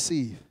got to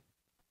receive.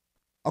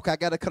 Okay, I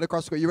got to cut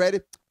across the screen. You ready?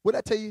 What did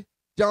I tell you?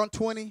 John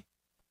 20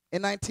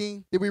 and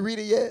 19. Did we read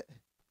it yet?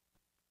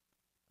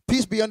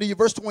 Peace be unto you.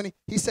 Verse 20.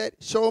 He said,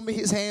 show me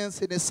his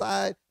hands and his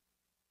side.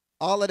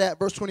 All of that.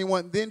 Verse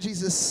 21. Then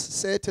Jesus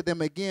said to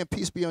them again,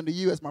 peace be unto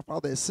you, as my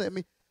Father has sent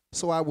me.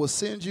 So I will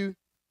send you.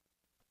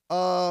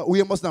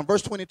 We almost done.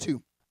 Verse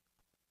 22.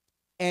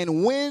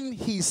 And when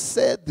he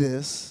said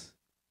this,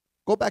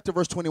 go back to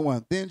verse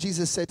 21. Then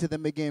Jesus said to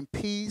them again,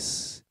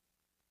 peace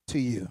to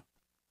you.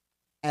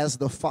 As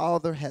the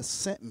Father has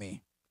sent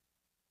me,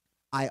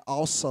 I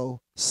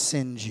also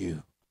send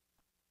you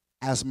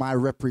as my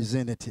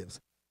representatives.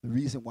 The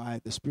reason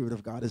why the Spirit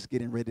of God is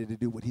getting ready to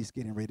do what he's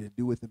getting ready to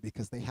do with them,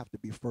 because they have to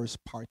be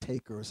first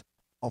partakers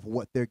of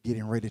what they're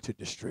getting ready to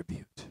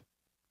distribute.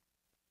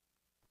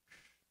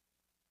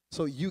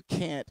 So you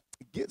can't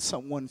get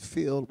someone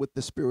filled with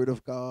the Spirit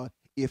of God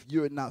if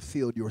you're not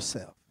filled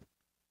yourself.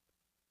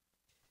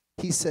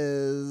 He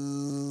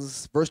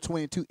says, verse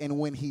 22, and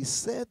when he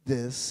said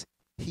this,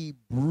 he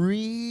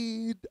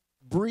breathed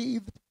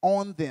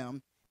on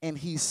them, and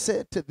he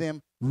said to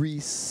them,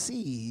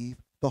 receive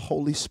the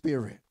Holy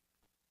Spirit.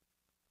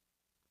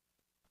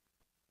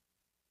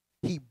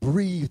 He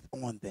breathed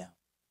on them,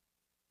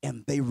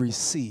 and they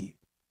received.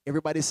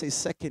 Everybody say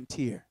second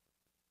tier.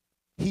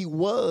 He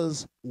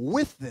was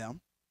with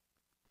them.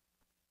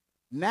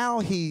 Now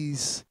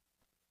he's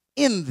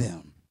in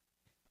them.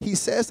 He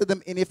says to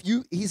them, and if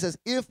you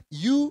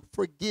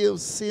forgive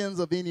sins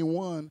of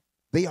anyone,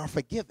 they are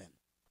forgiven.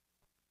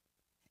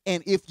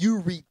 And if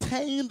you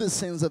retain the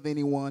sins of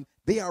anyone,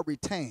 they are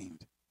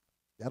retained.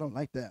 I don't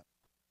like that.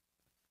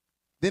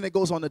 Then it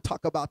goes on to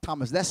talk about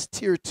Thomas. That's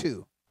tier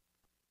 2.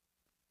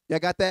 Y'all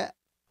got that?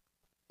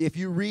 If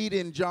you read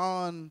in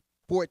John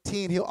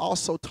 14, he'll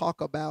also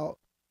talk about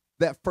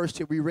that first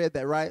tier. We read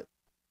that, right?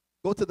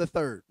 Go to the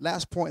third.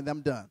 Last point, and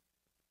I'm done.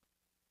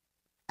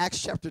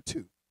 Acts chapter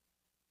 2.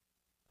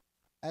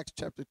 Acts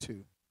chapter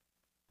 2.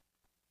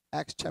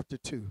 Acts chapter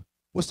 2.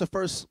 What's the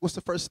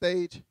first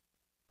stage?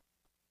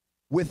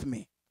 With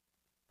me.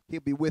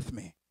 He'll be with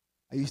me.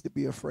 I used to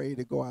be afraid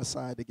to go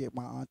outside to get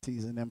my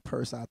aunties and then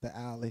purse out the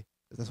alley.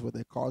 That's where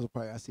their cars are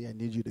probably. I see, I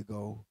need you to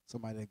go.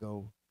 Somebody to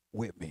go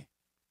with me.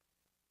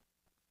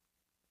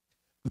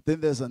 But then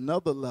there's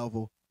another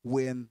level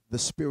when the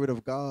Spirit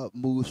of God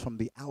moves from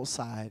the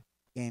outside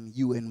and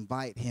you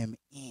invite him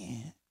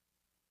in.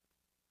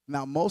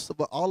 Now,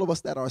 all of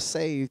us that are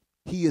saved,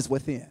 he is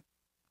within.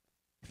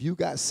 If you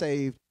got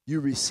saved,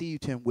 you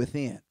received him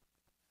within.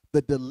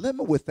 The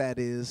dilemma with that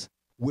is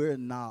we're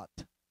not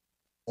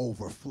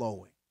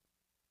overflowing.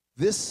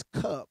 This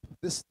cup,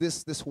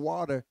 this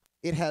water,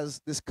 it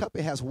has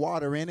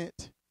water in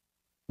it,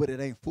 but it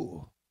ain't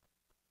full.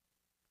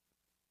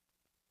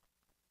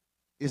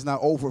 It's not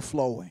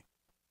overflowing.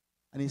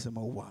 I need some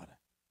more water.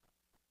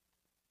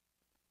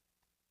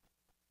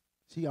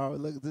 She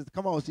already look.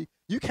 Come on,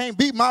 you can't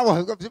beat my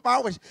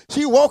wife.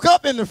 She woke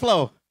up in the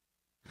flow.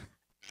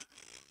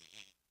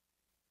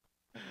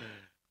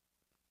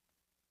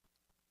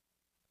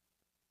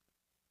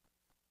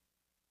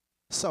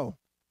 So,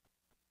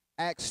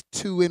 Acts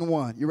 2 and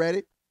 1. You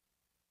ready?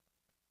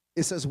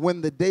 It says, when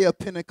the day of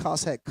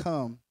Pentecost had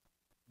come,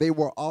 they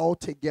were all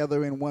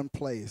together in one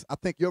place. I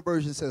think your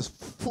version says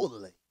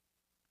fully.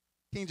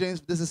 King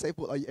James, does it say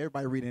fully?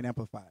 Everybody reading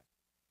Amplified.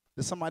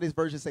 Does somebody's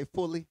version say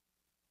fully?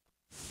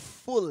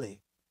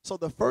 Fully. So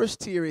the first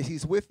tier is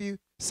he's with you.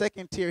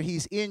 Second tier,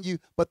 he's in you.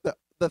 But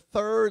the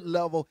third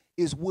level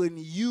is when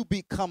you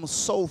become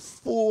so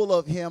full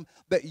of him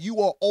that you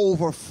are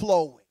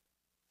overflowing.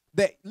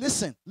 That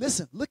listen,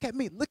 look at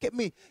me.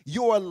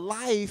 Your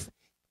life,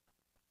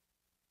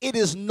 it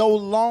is no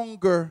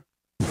longer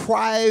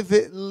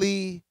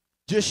privately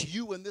just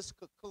you in this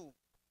cocoon.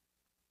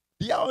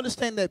 Do y'all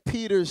understand that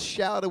Peter's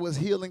shadow was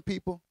healing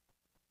people?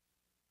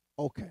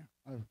 Okay.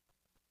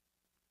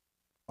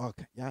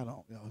 Okay, y'all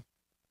don't. Y'all.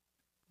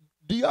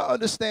 Do y'all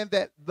understand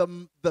that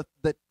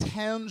the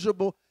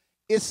tangible,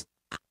 it's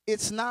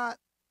not,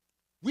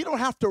 we don't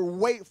have to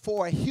wait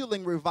for a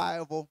healing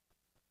revival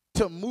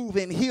to move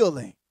in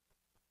healing.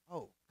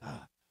 Oh,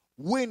 God.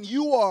 When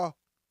you are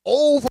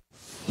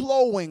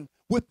overflowing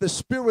with the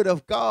Spirit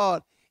of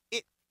God,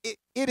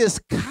 it is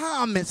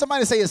common.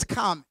 Somebody say it's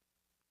common.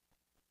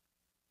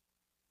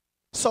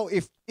 So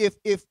if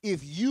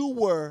you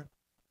were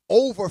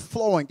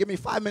overflowing, give me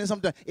 5 minutes, I'm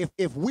done.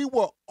 If we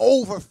were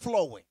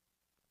overflowing,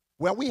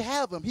 well, we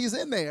have him. He's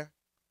in there.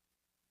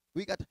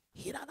 We got to,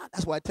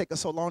 that's why it takes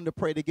us so long to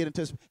pray to get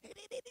into this.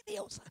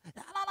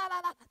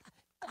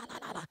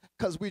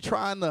 Because we're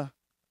trying to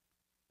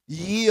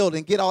yield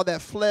and get all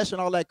that flesh and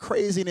all that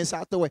craziness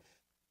out the way.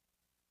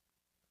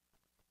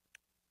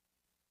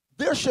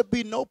 There should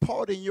be no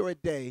part in your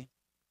day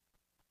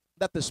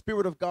that the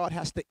Spirit of God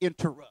has to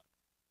interrupt.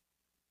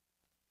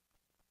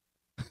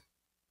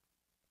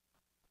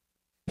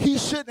 He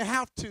shouldn't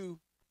have to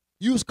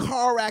use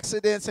car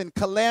accidents and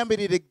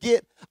calamity to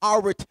get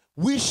our.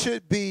 We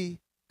should be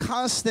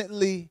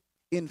constantly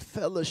in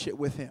fellowship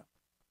with him.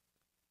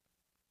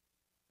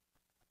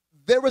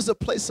 There is a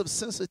place of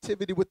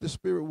sensitivity with the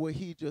Spirit where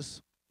he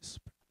just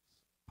whispers.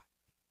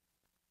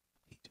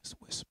 He just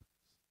whispers.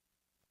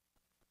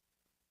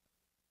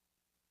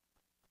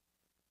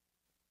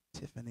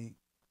 Tiffany,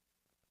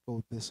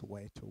 go this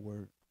way to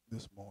work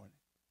this morning.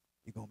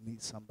 You're going to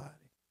meet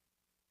somebody.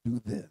 Do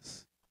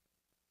this.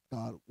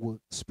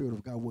 Spirit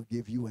of God will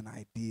give you an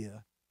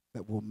idea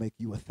that will make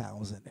you a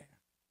thousandaire.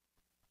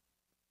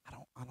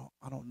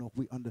 I don't know if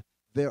we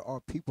there are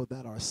people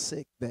that are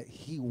sick that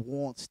he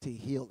wants to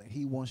heal, and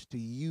he wants to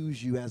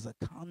use you as a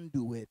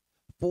conduit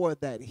for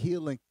that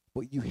healing,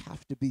 but you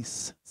have to be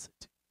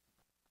sensitive.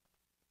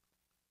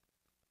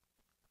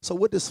 So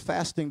what does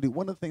fasting do?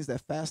 One of the things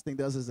that fasting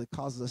does is it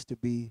causes us to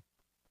be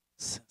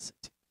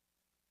sensitive.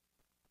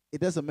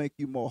 It doesn't make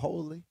you more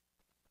holy.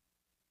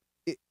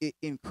 It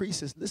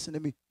increases, listen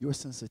to me, your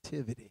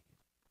sensitivity.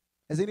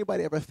 Has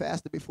anybody ever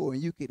fasted before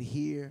and you could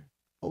hear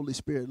Holy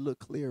Spirit look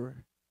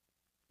clearer?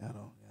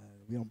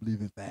 We don't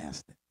believe in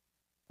fasting.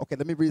 Okay,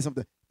 let me read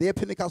something. The day of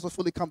Pentecost was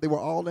fully come. They were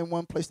all in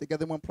one place,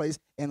 together in one place,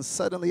 and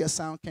suddenly a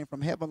sound came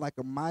from heaven like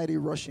a mighty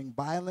rushing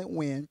violent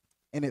wind,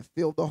 and it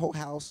filled the whole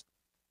house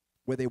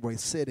where they were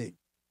sitting.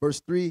 Verse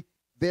 3,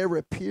 there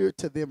appeared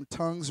to them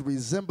tongues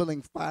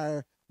resembling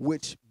fire,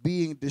 which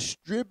being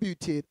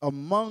distributed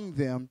among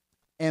them,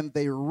 and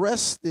they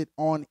rested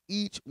on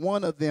each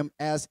one of them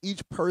as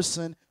each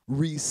person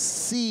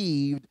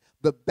received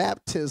the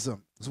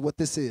baptism. Is what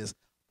this is.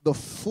 The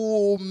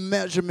full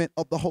measurement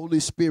of the Holy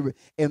Spirit.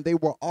 And they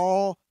were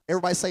all,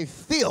 everybody say,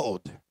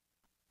 filled.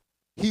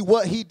 He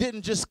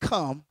didn't just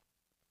come.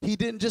 He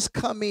didn't just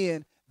come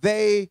in.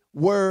 They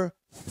were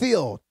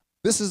filled.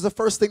 This is the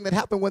first thing that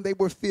happened when they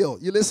were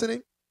filled. You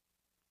listening?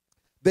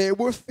 They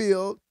were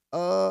filled.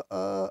 What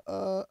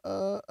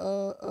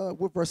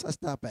verse I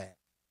stop at?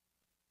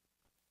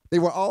 They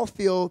were all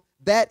filled.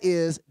 That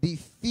is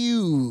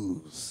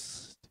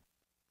diffused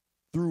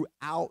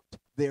throughout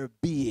their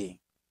being.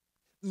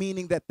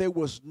 Meaning that there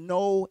was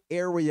no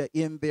area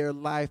in their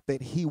life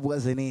that he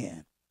wasn't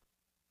in.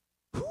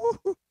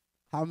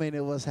 How many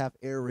of us have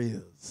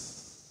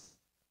areas?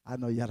 I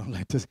know y'all don't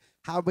like this.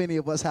 How many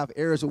of us have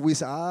areas where we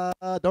say,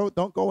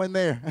 don't go in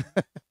there.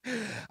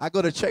 I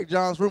go to check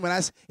John's room and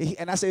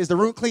I say, is the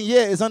room clean?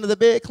 Yeah. Is under the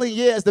bed clean?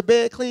 Yeah. Is the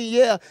bed clean?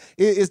 Yeah.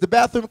 Is the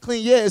bathroom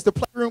clean? Yeah. Is the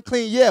playroom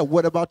clean? Yeah.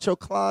 What about your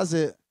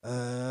closet?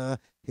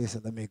 He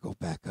said, let me go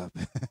back up.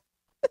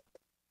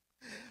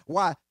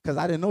 Why? Because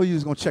I didn't know you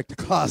was going to check the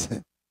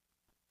closet.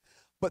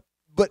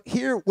 But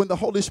here, when the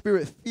Holy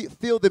Spirit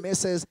filled them, it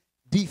says,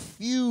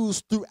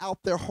 diffused throughout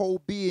their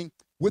whole being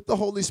with the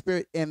Holy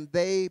Spirit, and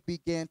they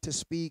began to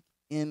speak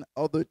in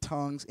other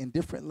tongues, in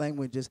different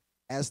languages,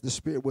 as the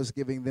Spirit was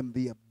giving them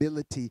the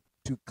ability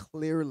to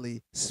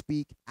clearly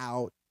speak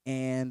out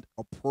and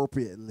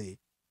appropriately.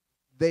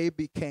 They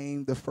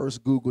became the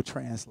first Google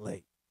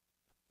Translate.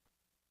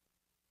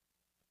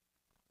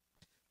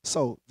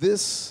 So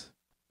this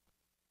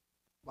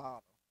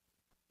bottle,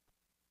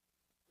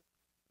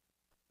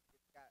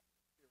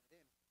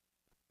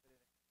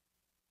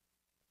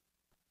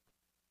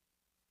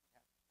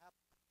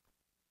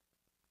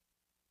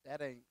 that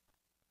ain't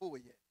full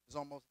yet. It's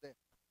almost there.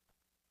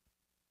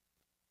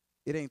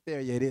 It ain't there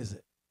yet, is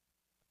it?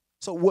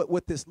 So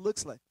what this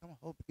looks like? Come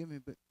on, give me a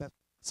bit.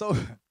 So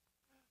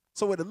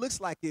what it looks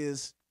like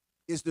is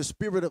the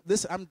Spirit of,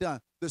 listen, I'm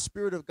done. The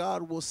Spirit of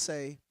God will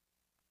say,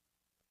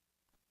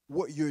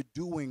 what you're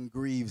doing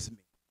grieves me.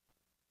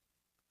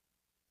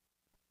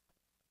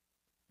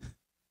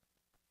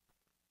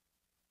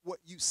 What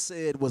you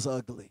said was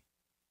ugly.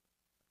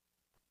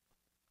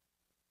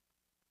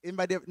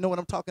 Anybody know what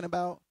I'm talking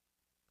about?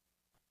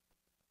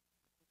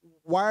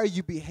 Why are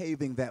you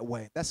behaving that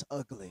way? That's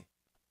ugly.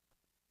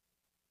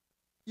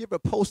 You ever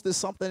posted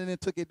something and then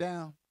took it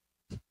down?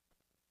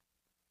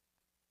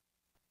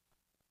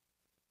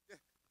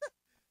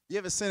 You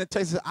ever send a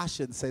text? I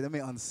shouldn't say. Let me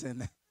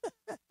unsend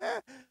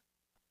that.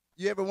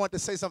 You ever want to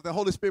say something? The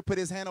Holy Spirit put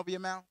his hand over your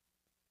mouth?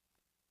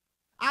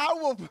 I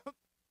will.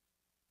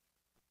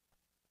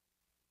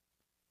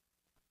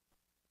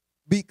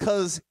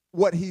 Because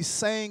what he's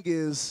saying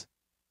is,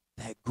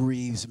 that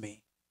grieves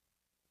me.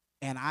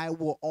 And I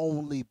will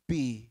only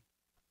be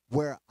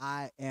where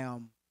I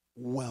am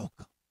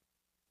welcome.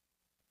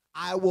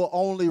 I will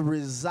only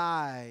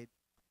reside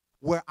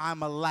where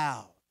I'm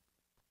allowed.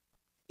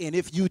 And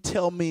if you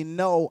tell me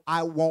no,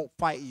 I won't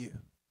fight you.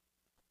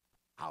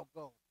 I'll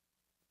go.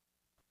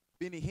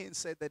 Benny Hinn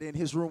said that in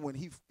his room when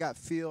he got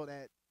filled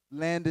at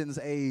Landon's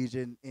age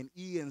and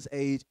Ian's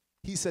age,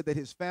 he said that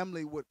his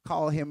family would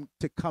call him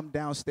to come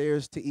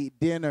downstairs to eat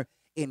dinner,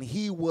 and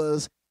he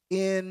was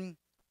in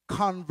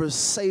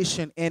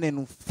conversation and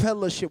in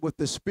fellowship with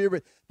the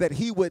Spirit that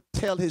he would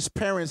tell his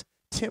parents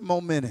 10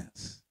 more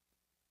minutes.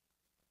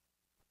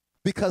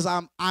 Because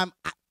I'm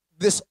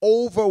this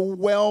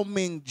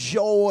overwhelming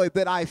joy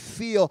that I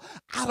feel,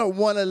 I don't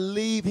want to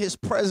leave his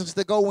presence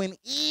to go and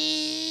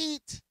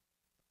eat.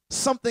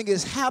 Something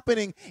is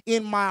happening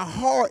in my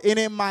heart and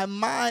in my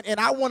mind,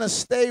 and I want to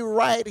stay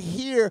right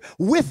here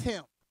with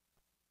him.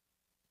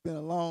 It's been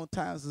a long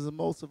time since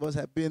most of us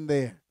have been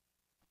there,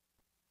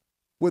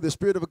 where the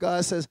Spirit of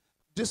God says,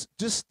 just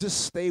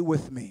stay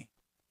with me.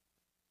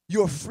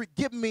 You're free.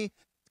 Give me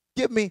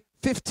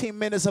 15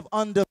 minutes of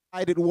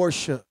undivided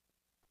worship.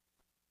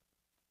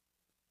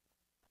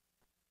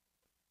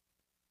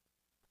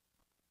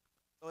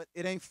 So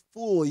it ain't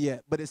full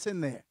yet, but it's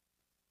in there.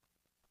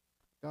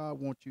 God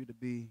wants you to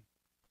be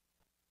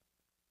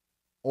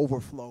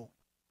overflow,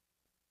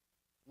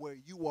 where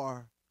you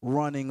are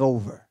running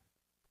over,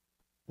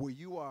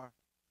 where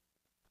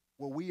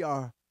we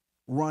are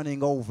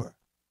running over.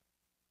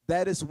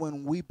 That is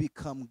when we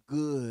become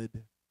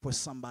good for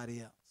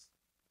somebody else.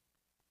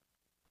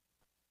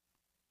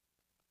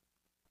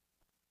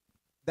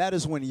 That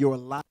is when your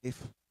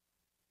life,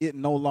 it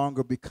no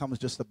longer becomes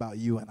just about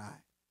you and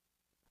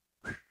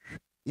I.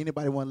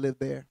 Anybody want to live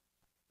there?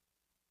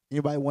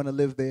 Anybody want to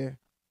live there?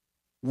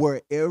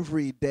 Where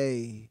every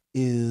day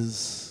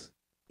is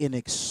an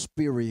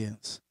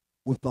experience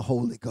with the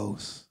Holy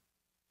Ghost.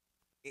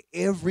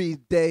 Every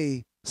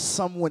day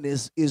someone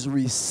is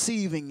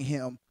receiving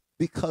him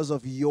because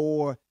of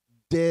your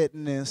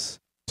deadness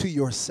to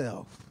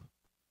yourself.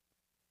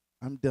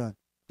 I'm done.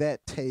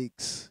 That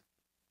takes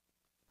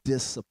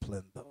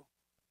discipline, though.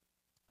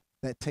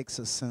 That takes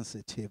a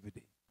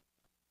sensitivity.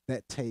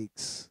 That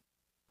takes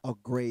a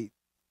great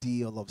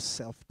deal of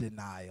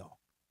self-denial.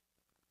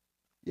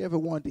 You ever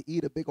wanted to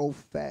eat a big old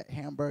fat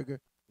hamburger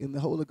and the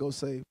Holy Ghost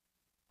say,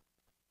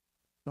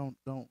 don't,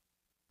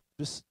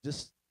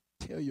 just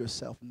tell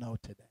yourself no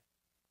today.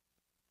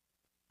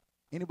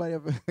 Anybody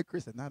ever,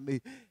 Kristen, not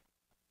me,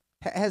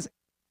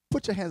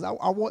 put your hands,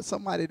 I want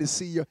somebody to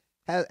see your,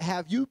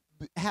 have you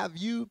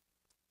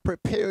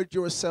prepared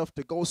yourself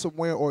to go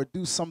somewhere or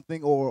do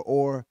something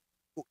or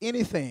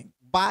anything,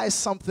 buy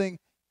something,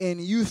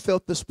 and you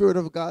felt the Spirit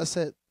of God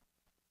said,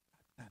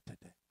 not today.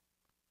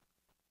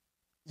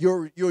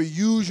 Your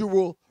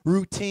usual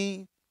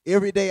routine,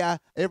 every day and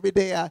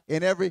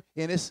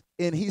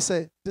he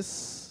said,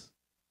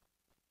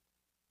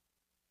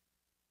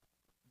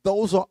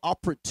 those are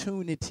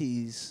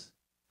opportunities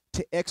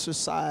to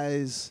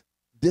exercise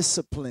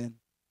discipline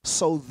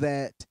so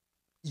that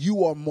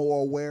you are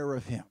more aware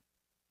of him.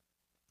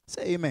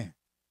 Say amen.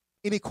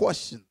 Any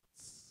questions?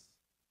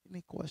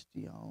 Any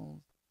questions?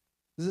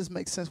 Does this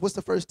make sense? What's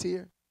the first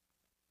tier?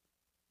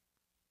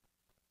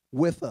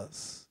 With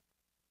us.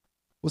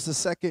 What's the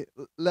second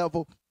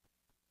level?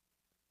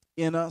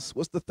 In us.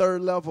 What's the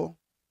third level?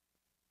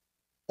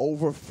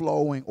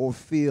 Overflowing or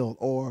filled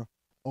or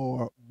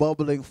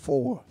bubbling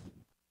forth.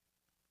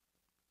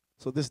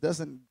 So this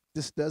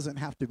doesn't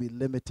have to be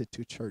limited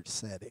to church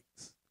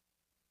settings.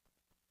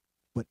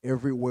 But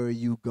everywhere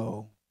you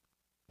go,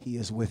 he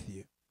is with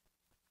you.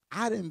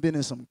 I done been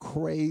in some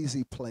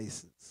crazy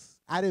places.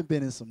 I done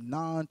been in some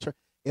non-church,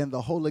 and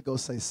the Holy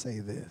Ghost say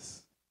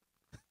this.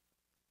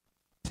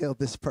 Tell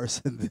this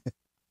person this.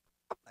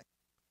 I'm like,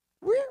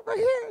 we're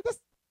here.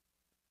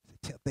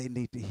 They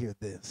need to hear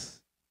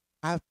this.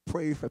 I've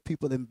prayed for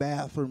people in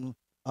bathrooms,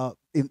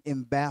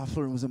 in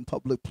bathrooms in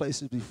public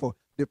places before.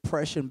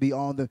 Depression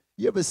beyond them.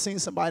 You ever seen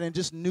somebody and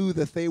just knew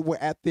that they were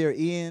at their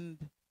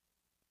end?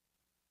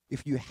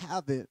 If you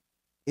haven't,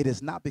 it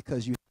is not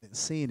because you haven't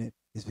seen it.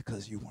 It's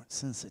because you weren't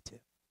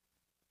sensitive.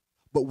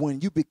 But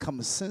when you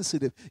become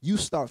sensitive, you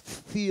start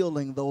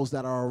feeling those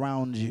that are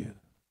around you.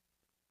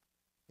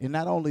 You're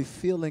not only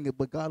feeling it,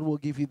 but God will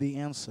give you the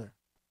answer.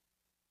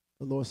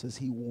 The Lord says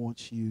he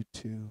wants you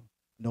to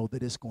know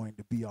that it's going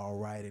to be all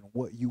right, and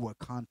what you are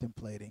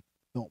contemplating,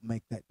 don't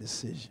make that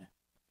decision.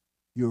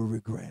 You'll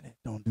regret it.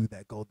 Don't do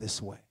that. Go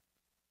this way.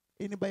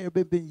 Anybody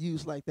ever been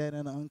used like that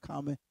in an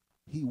uncommon?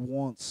 He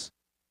wants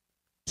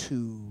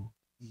to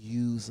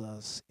use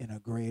us in a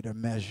greater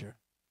measure.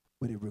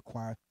 But it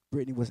requires.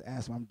 Brittany was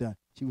asking, I'm done.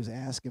 She was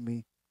asking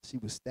me, she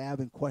was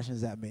stabbing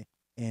questions at me.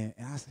 And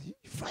I said, you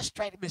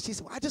frustrated me. She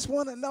said, well, I just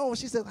want to know.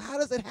 She said, how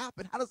does it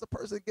happen? How does a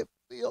person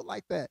feel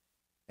like that?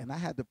 And I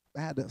had to,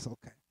 it's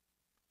okay.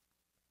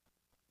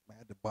 I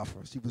had to buffer.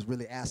 She was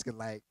really asking,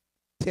 like,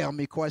 tell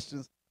me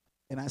questions.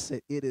 And I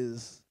said, it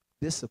is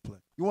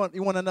discipline. You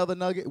want another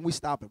nugget? And we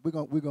stop it. We're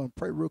gonna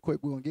pray real quick.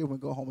 We're gonna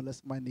go home and let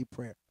somebody need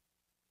prayer.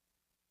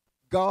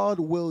 God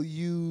will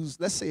use,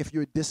 let's say if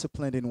you're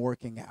disciplined in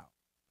working out.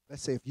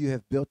 Let's say if you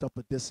have built up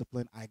a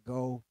discipline, I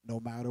go no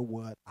matter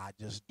what, I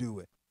just do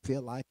it.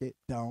 Feel like it,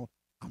 don't,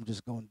 I'm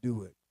just gonna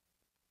do it.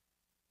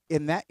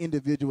 And that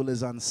individual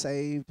is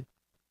unsaved.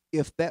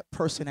 If that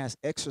person has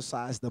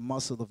exercised the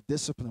muscle of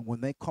discipline,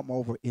 when they come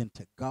over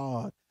into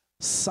God,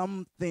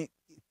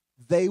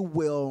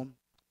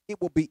 it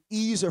will be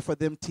easier for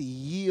them to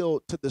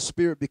yield to the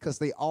Spirit because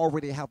they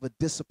already have a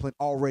discipline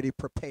already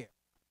prepared.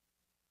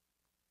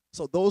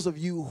 So those of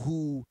you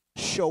who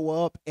show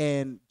up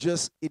and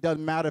just, it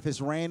doesn't matter if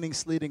it's raining,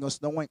 sleeting, or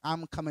snowing,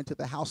 I'm coming to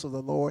the house of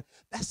the Lord,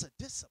 that's a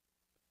discipline.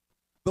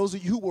 Those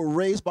of you who were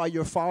raised by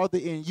your father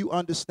and you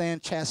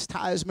understand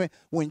chastisement,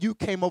 when you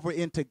came over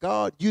into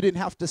God, you didn't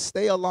have to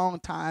stay a long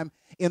time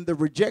in the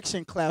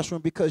rejection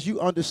classroom because you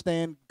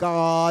understand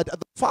God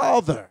the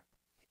Father.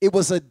 It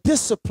was a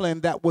discipline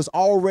that was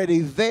already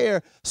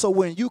there. So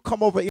when you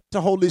come over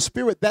into Holy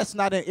Spirit, that's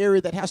not an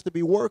area that has to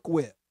be worked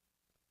with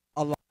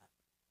a lot.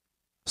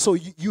 So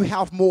you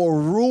have more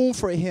room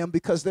for him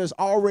because there's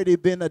already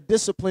been a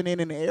discipline in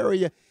an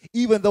area,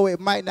 even though it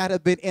might not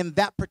have been in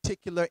that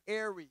particular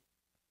area.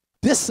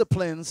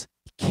 Disciplines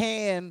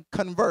can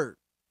convert.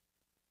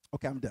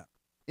 Okay, I'm done.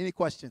 Any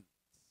questions?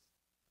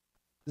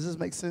 Does this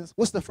make sense?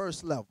 What's the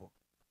first level?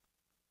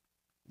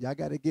 Y'all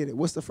got to get it.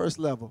 What's the first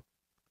level?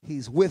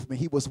 He's with me.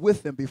 He was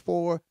with them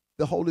before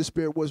the Holy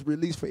Spirit was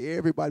released for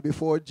everybody,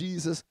 before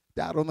Jesus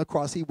died on the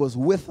cross. He was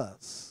with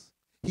us.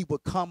 He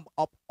would come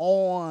up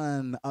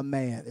on a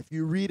man. If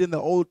you read in the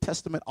Old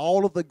Testament,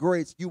 all of the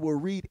greats, you will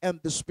read, and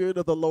the Spirit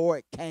of the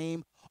Lord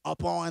came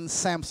upon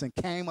Samson,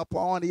 came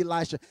upon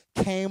Elisha,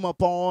 came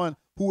upon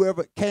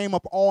whoever, came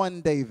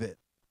upon David,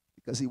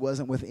 because he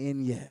wasn't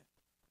within yet.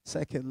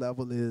 Second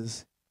level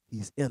is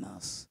he's in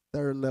us.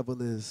 Third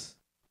level is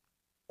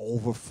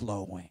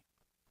overflowing.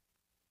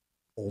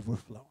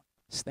 Overflowing.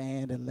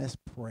 Stand and let's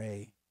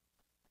pray.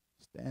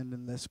 Stand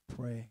and let's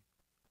pray.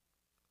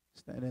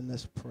 Stand and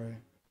let's pray.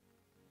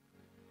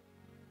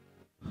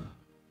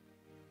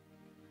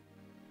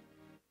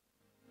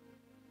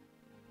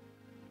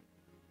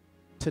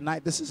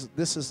 Tonight, this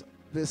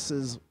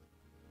is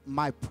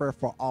my prayer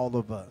for all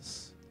of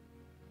us.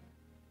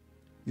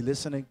 You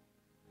listening?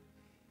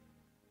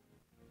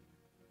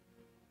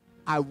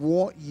 I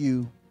want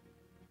you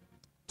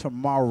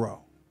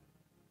tomorrow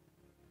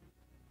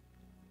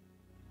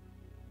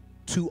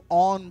to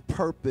on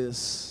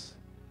purpose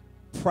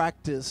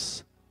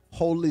practice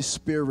Holy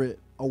Spirit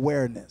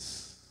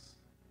awareness.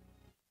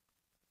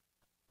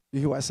 You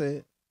hear what I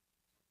said?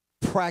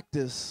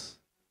 Practice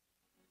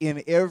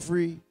in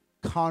every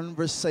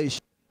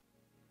conversation.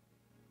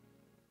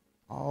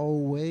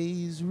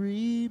 Always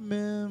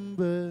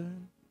remember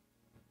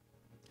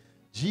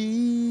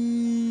Jesus.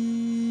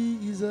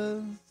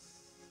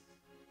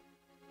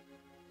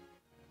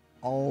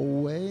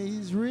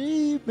 Always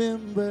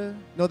remember.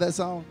 Know that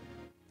song?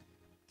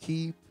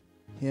 Keep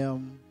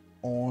him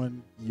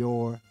on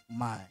your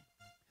mind.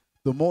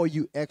 The more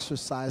you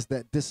exercise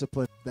that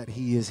discipline that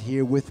he is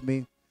here with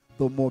me,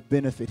 the more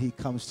benefit he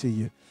comes to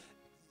you.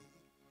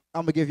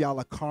 I'm going to give y'all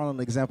a carnal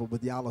example,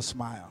 but y'all will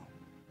smile.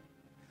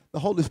 The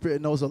Holy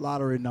Spirit knows the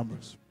lottery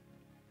numbers.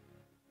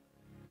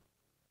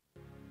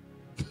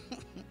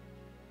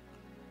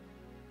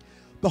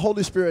 The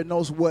Holy Spirit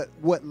knows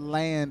what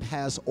land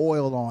has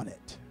oil on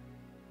it.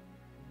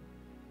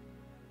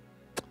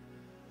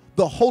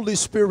 The Holy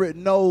Spirit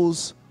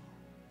knows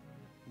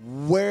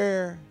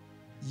where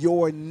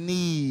your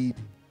need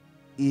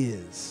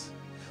is.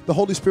 The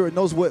Holy Spirit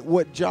knows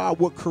what job,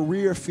 what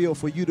career field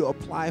for you to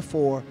apply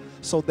for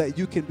so that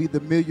you can be the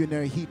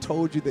millionaire he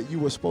told you that you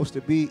were supposed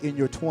to be in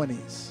your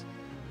 20s.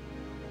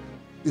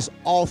 It's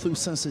all through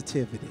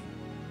sensitivity.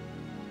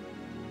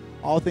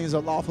 All things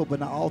are lawful, but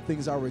not all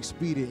things are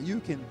expedient. You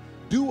can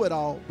do it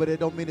all, but it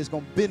don't mean it's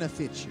going to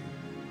benefit you.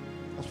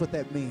 That's what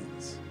that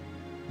means.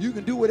 You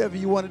can do whatever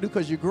you want to do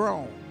because you're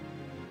grown,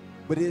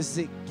 but is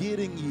it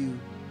getting you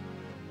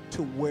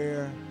to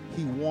where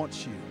he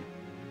wants you?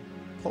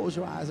 Close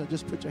your eyes and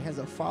just put your hands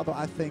up. Father,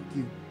 I thank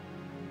you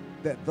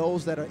that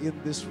those that are in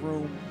this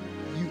room,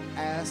 you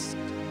asked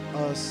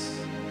us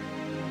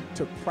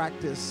to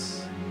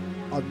practice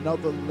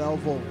another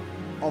level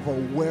of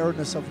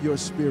awareness of your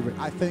spirit.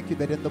 I thank you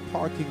that in the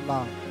parking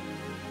lot,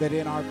 that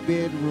in our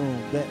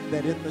bedroom,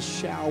 that in the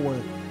shower,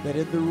 that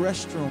in the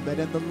restroom, that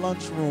in the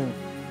lunchroom,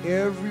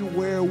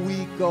 everywhere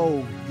we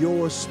go,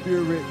 your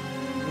spirit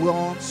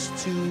wants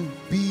to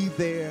be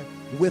there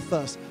with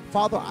us.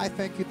 Father, I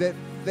thank you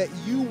that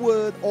you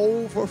would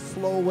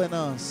overflow in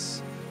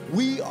us.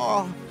 We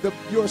are,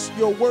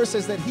 your word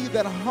says that he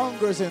that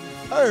hungers and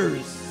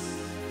thirsts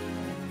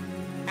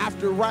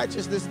after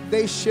righteousness,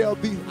 they shall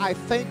be. I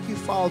thank you,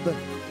 Father,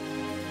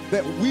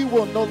 that we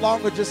will no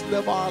longer just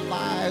live our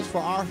lives for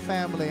our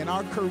family and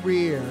our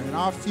career and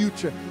our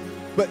future,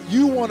 but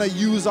you want to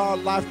use our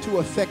life to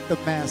affect the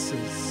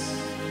masses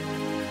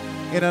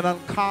in an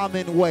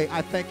uncommon way.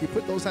 I thank you.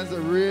 Put those hands up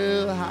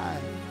real high.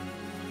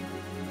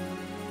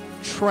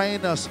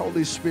 Train us,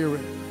 Holy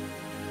Spirit.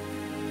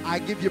 I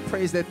give you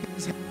praise that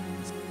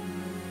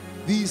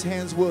these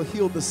hands will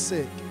heal the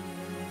sick.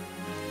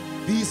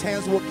 These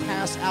hands will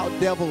cast out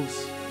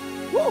devils.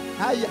 Woo!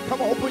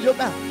 Come on, open your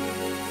mouth.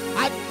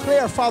 I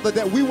declare, Father,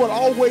 that we will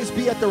always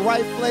be at the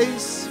right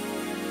place.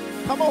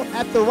 Come on,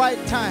 at the right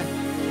time.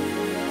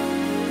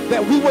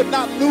 That we would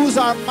not lose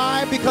our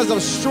mind because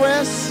of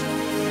stress.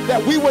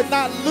 That we would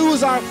not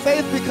lose our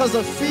faith because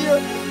of fear.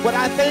 But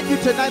I thank you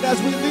tonight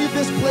as we leave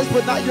this place,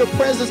 but not your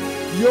presence,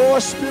 your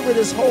spirit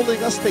is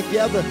holding us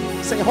together.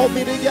 Say, hold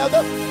me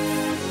together.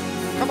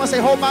 Come on, say,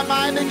 hold my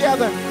mind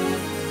together.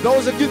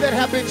 Those of you that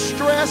have been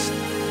stressed,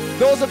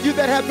 those of you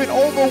that have been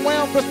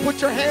overwhelmed, just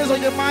put your hands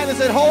on your mind and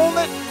say, hold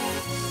it.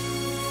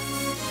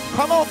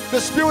 Come on, the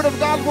Spirit of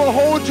God will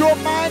hold your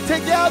mind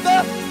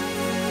together.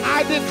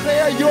 I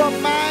declare your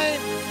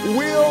mind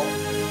will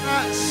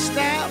not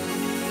snap.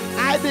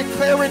 I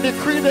declare and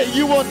decree that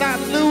you will not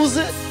lose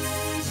it.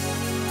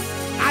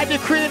 I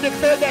decree and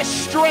declare that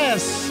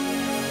stress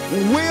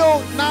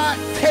will not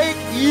take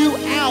you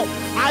out.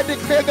 I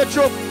declare that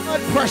your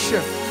blood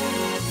pressure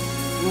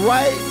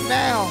right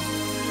now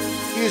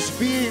is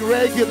being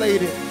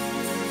regulated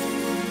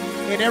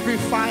in every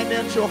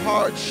financial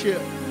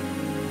hardship.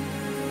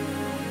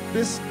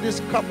 This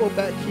couple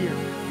back here.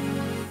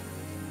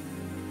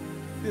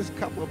 This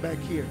couple back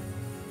here.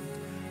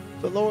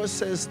 The Lord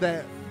says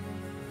that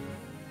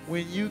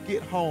when you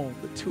get home,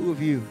 the two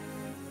of you,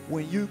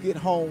 when you get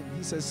home,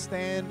 he says,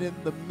 stand in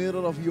the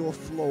middle of your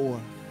floor.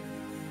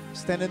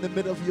 Stand in the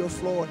middle of your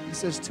floor. He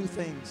says two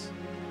things.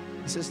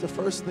 He says the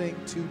first thing,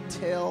 to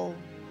tell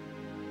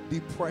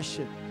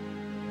depression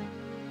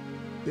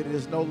that it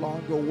is no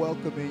longer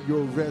welcome in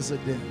your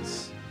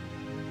residence.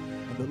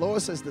 And the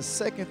Lord says the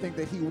second thing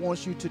that he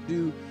wants you to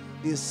do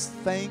is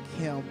thank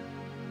him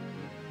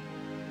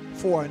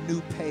for a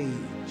new page.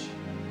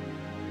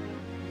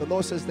 The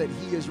Lord says that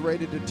he is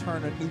ready to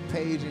turn a new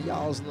page in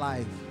y'all's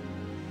life.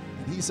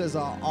 And he says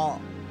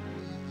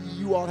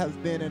you all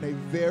have been in a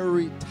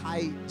very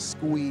tight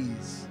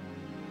squeeze.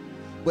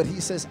 But he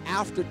says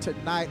after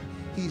tonight,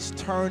 he's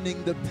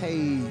turning the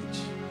page.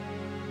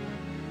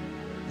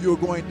 You're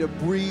going to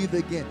breathe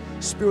again.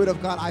 Spirit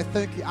of God, I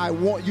thank you. I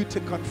want you to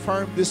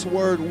confirm this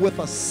word with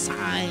a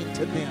sign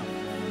to them.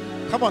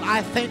 Come on,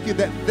 I thank you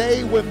that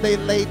they, when they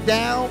lay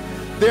down,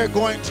 they're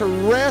going to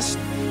rest.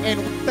 And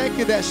thank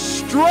you that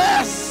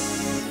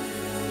stress,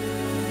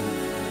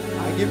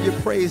 I give you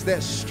praise,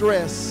 that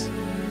stress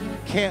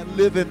can't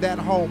live in that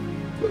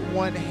home. Put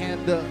one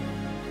hand up.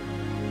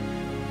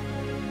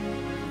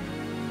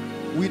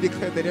 We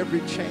declare that every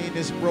chain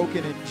is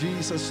broken in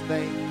Jesus'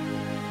 name.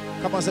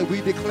 Come on, say,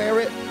 we declare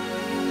it.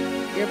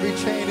 Every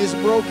chain is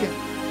broken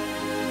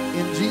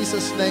in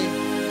Jesus' name.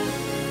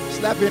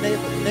 Slap your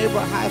neighbor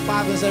high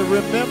five and say,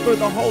 remember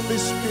the Holy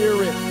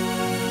Spirit.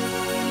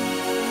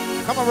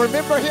 Come on,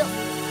 remember him.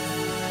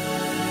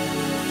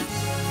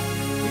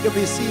 You can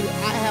be seated.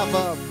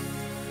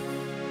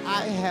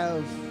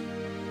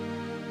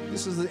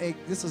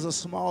 This is a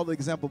small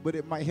example, but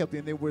it might help you,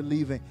 and then we're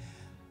leaving.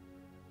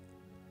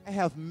 I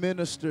have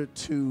ministered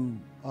to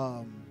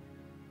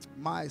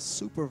my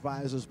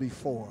supervisors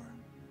before.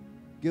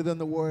 Give them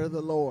the word of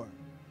the Lord.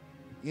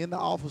 In the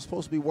office,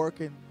 supposed to be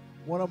working.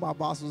 One of my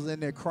bosses was in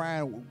there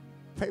crying.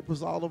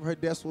 Papers all over her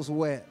desk was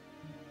wet.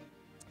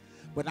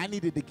 But I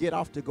needed to get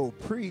off to go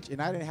preach,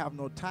 and I didn't have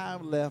no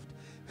time left.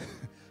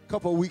 A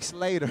couple of weeks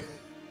later,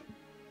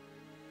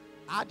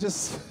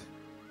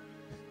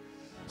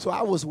 so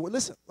I was,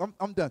 listen,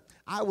 I'm done.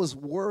 I was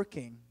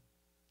working,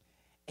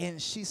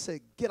 and she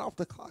said, get off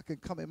the clock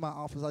and come in my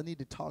office. I need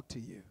to talk to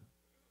you.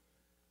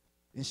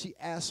 And she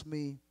asked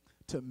me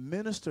to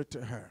minister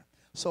to her.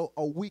 So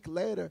a week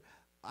later,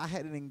 I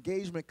had an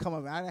engagement come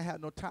up. I didn't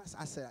have no time.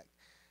 I said,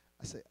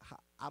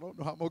 I don't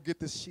know how I'm going to get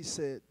this. She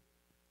said,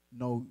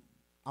 no,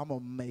 I'm going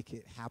to make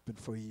it happen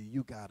for you.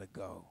 You got to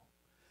go.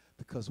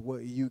 Because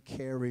what you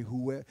carry,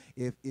 whoever,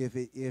 if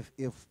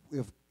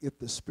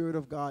the Spirit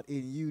of God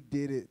in you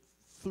did it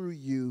through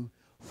you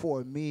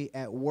for me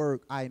at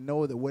work, I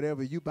know that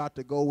whatever you about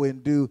to go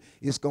and do,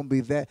 it's going to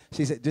be that.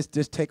 She said,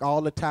 just take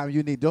all the time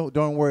you need.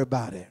 Don't worry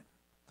about it.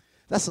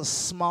 That's a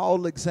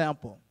small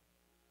example.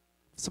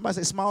 Somebody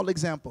say small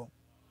example.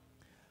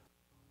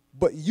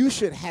 But you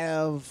should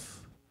have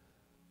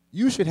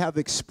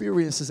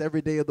experiences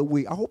every day of the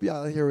week. I hope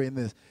y'all are hearing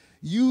this.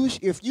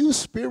 If you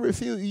spirit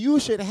filled, you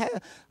should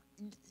have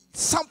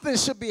something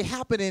should be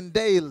happening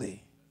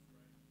daily.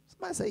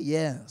 Somebody say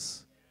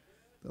yes.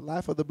 The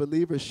life of the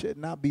believer should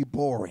not be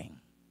boring.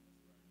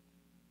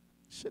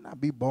 Should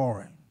not be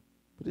boring.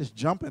 But it's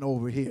jumping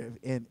over here.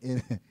 And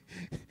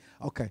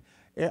okay.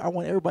 I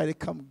want everybody to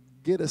come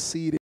get a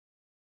seat.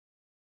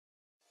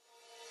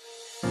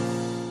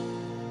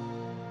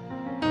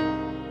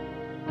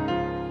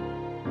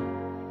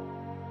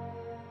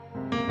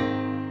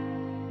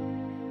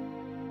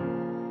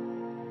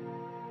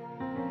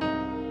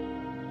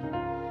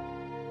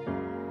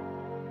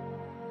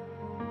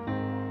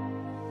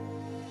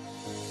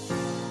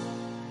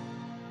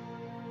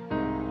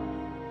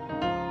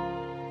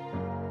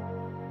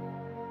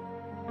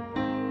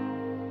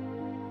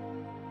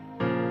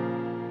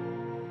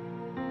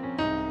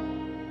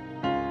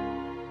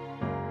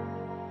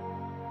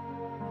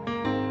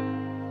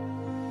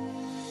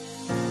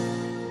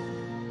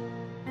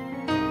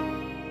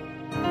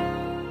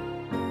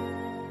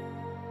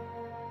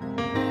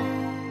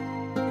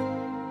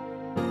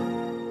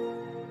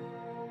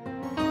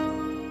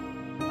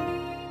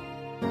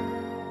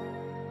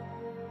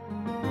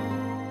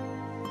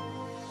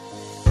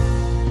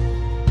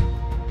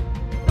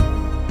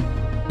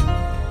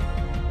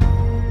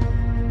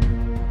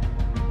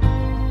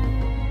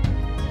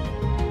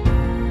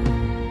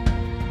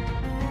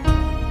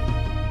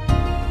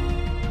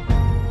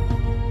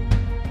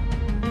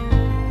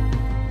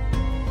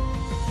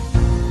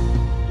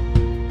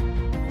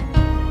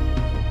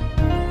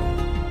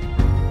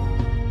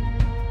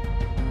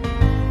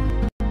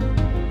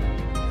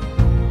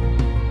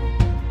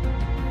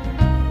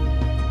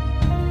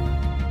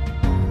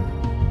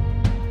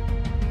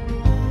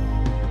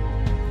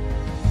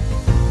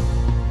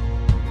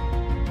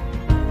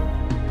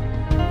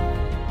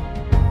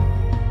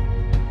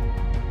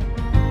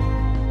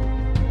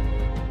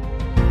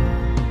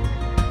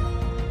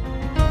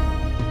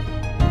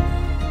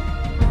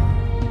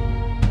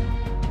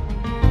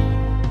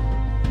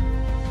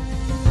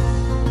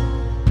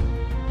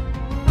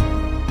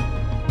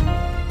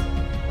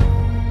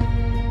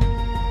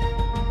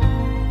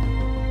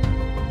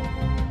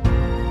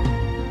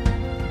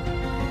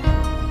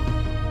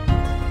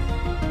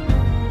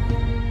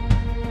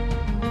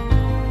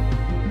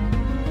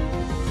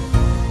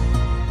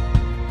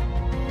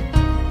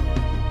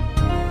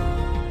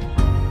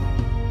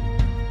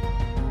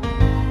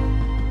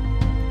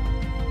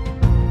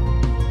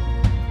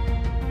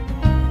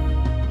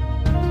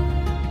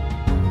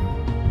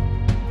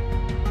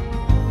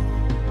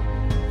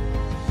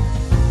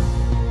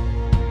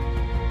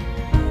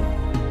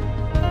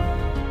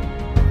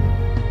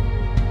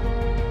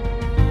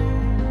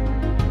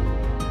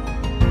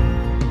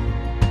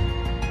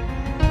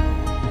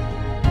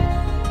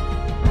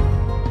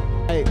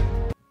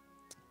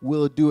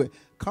 will do it.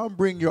 Come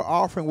bring your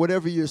offering,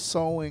 whatever you're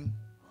sowing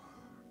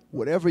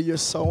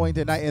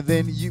tonight, and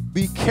then you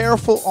be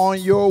careful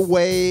on your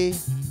way.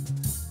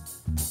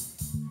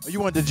 Oh, you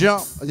want to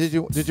jump? Or did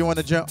you want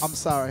to jump? I'm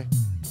sorry.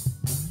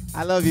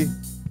 I love you.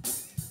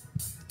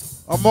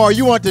 Amar,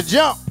 you want to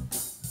jump?